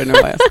 Det var det nog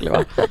vad jag skulle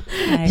vara.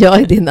 Nej.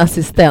 Jag är din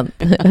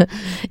assistent.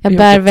 Jag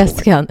bär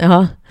väskan.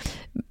 Ja.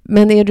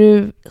 Men är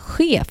du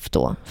chef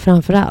då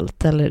framför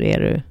allt, eller är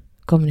du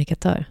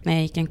kommunikatör? När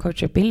jag gick en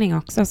coachutbildning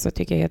också, så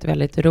tycker jag att det är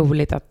väldigt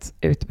roligt att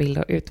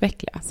utbilda och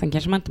utveckla. Sen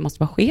kanske man inte måste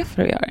vara chef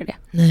för att göra det.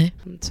 Nej.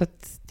 Så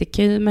att det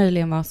kan ju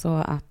möjligen vara så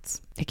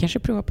att jag kanske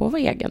provar på att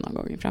vara egen någon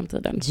gång i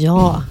framtiden.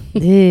 Ja,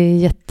 det är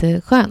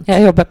jätteskönt. Jag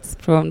har jobbat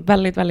från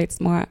väldigt, väldigt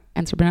små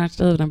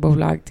entreprenörsdrivna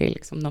bolag till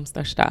liksom de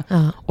största.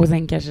 Ja. Och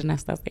sen kanske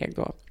nästa steg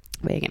då.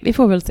 Vi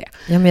får väl se.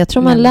 Ja, men jag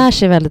tror man lär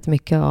sig väldigt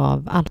mycket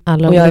av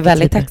alla. Och jag är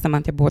väldigt tacksam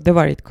att jag både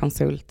varit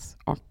konsult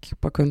och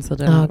på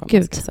kundsidan. Ja,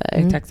 gud. Jag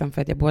är tacksam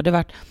för att jag både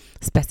varit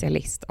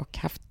specialist och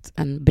haft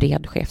en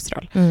bred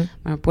chefsroll.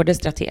 Man är både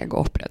strateg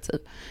och operativ.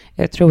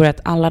 Jag tror att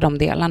alla de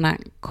delarna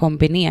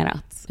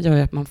kombinerat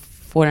gör att man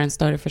får en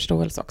större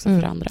förståelse också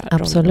för andra roller och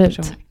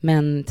personer.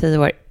 Men 10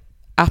 år,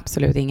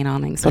 absolut ingen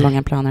aning. Så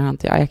långa planer har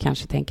inte jag. Jag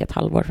kanske tänker ett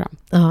halvår fram.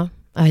 Ja,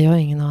 jag har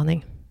ingen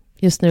aning.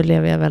 Just nu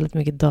lever jag väldigt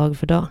mycket dag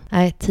för dag.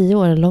 10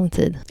 år är en lång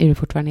tid. Är du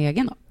fortfarande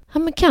egen då? Ja,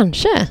 men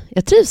kanske.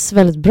 Jag trivs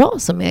väldigt bra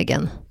som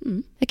egen.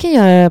 Jag kan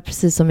göra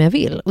precis som jag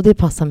vill, och det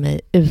passar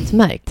mig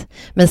utmärkt.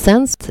 Men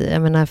sen,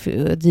 jag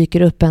menar,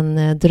 dyker upp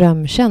en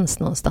drömtjänst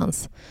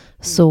någonstans,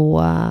 så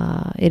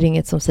är det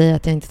inget som säger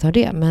att jag inte tar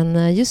det.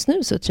 Men just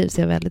nu så trivs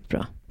jag väldigt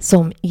bra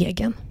som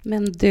egen.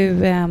 Men du,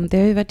 det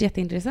har ju varit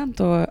jätteintressant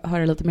att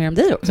höra lite mer om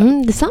dig också.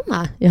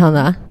 Detsamma,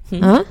 Johanna.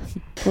 Ja.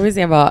 Får vi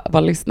se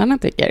vad lyssnarna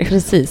tycker.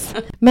 Precis.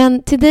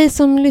 Men till dig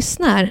som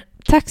lyssnar,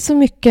 tack så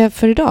mycket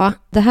för idag.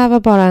 Det här var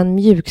bara en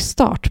mjuk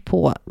start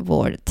på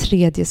vår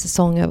 3:e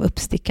säsong av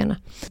Uppstickarna.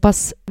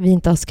 Hoppas vi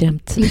inte har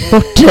skrämt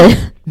bort dig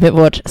med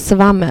vårt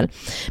svammel.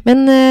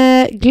 Men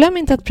glöm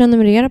inte att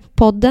prenumerera på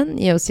podden.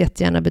 Ge oss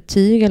jättegärna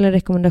betyg eller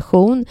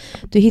rekommendation.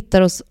 Du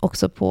hittar oss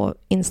också på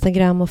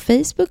Instagram och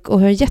Facebook. Och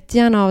hör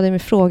jättegärna av dig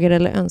med frågor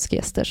eller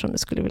önskegäster som du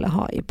skulle vilja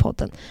ha i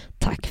podden.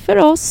 Tack för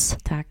oss.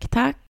 Tack.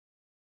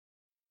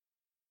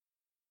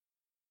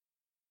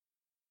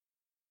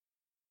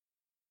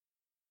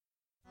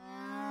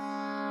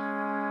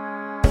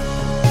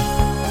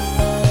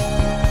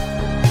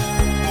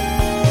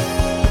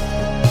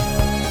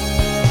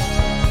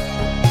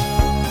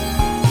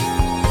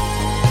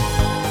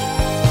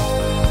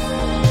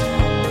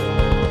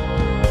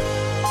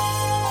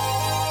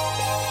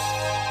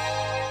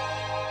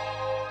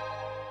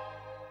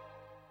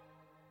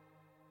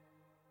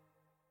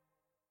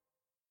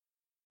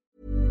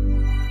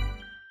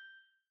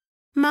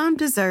 Mom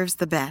deserves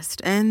the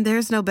best, and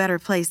there's no better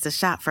place to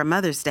shop for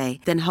Mother's Day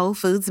than Whole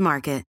Foods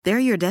Market. They're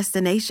your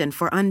destination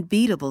for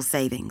unbeatable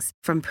savings,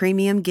 from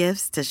premium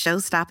gifts to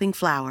show-stopping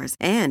flowers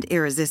and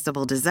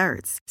irresistible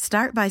desserts.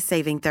 Start by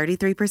saving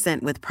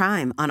 33% with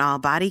Prime on all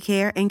body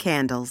care and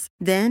candles.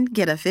 Then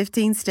get a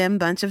 15-stem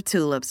bunch of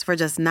tulips for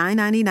just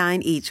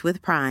 $9.99 each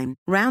with Prime.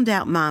 Round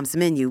out Mom's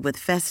menu with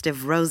festive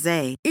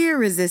rosé,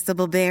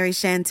 irresistible berry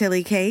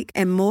chantilly cake,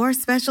 and more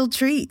special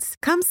treats.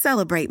 Come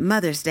celebrate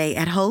Mother's Day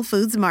at Whole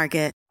Foods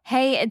Market.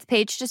 Hey, it's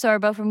Paige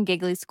DeSorbo from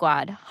Giggly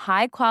Squad.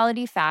 High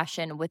quality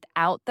fashion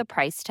without the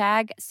price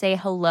tag. Say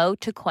hello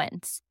to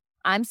Quince.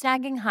 I'm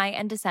snagging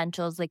high-end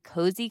essentials like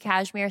cozy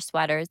cashmere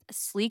sweaters,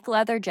 sleek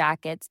leather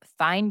jackets,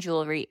 fine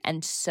jewelry,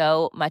 and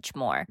so much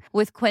more.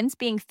 With Quince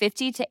being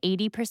 50 to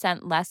 80%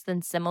 less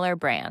than similar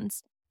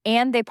brands.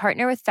 And they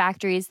partner with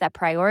factories that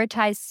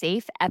prioritize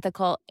safe,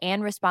 ethical,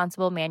 and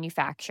responsible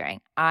manufacturing.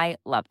 I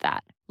love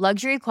that.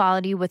 Luxury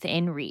quality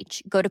within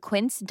reach. Go to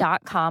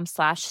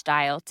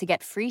quince.com/style to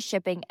get free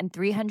shipping and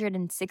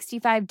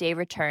 365-day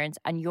returns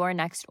on your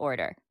next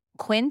order.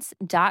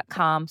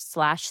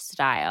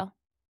 Quince.com/style.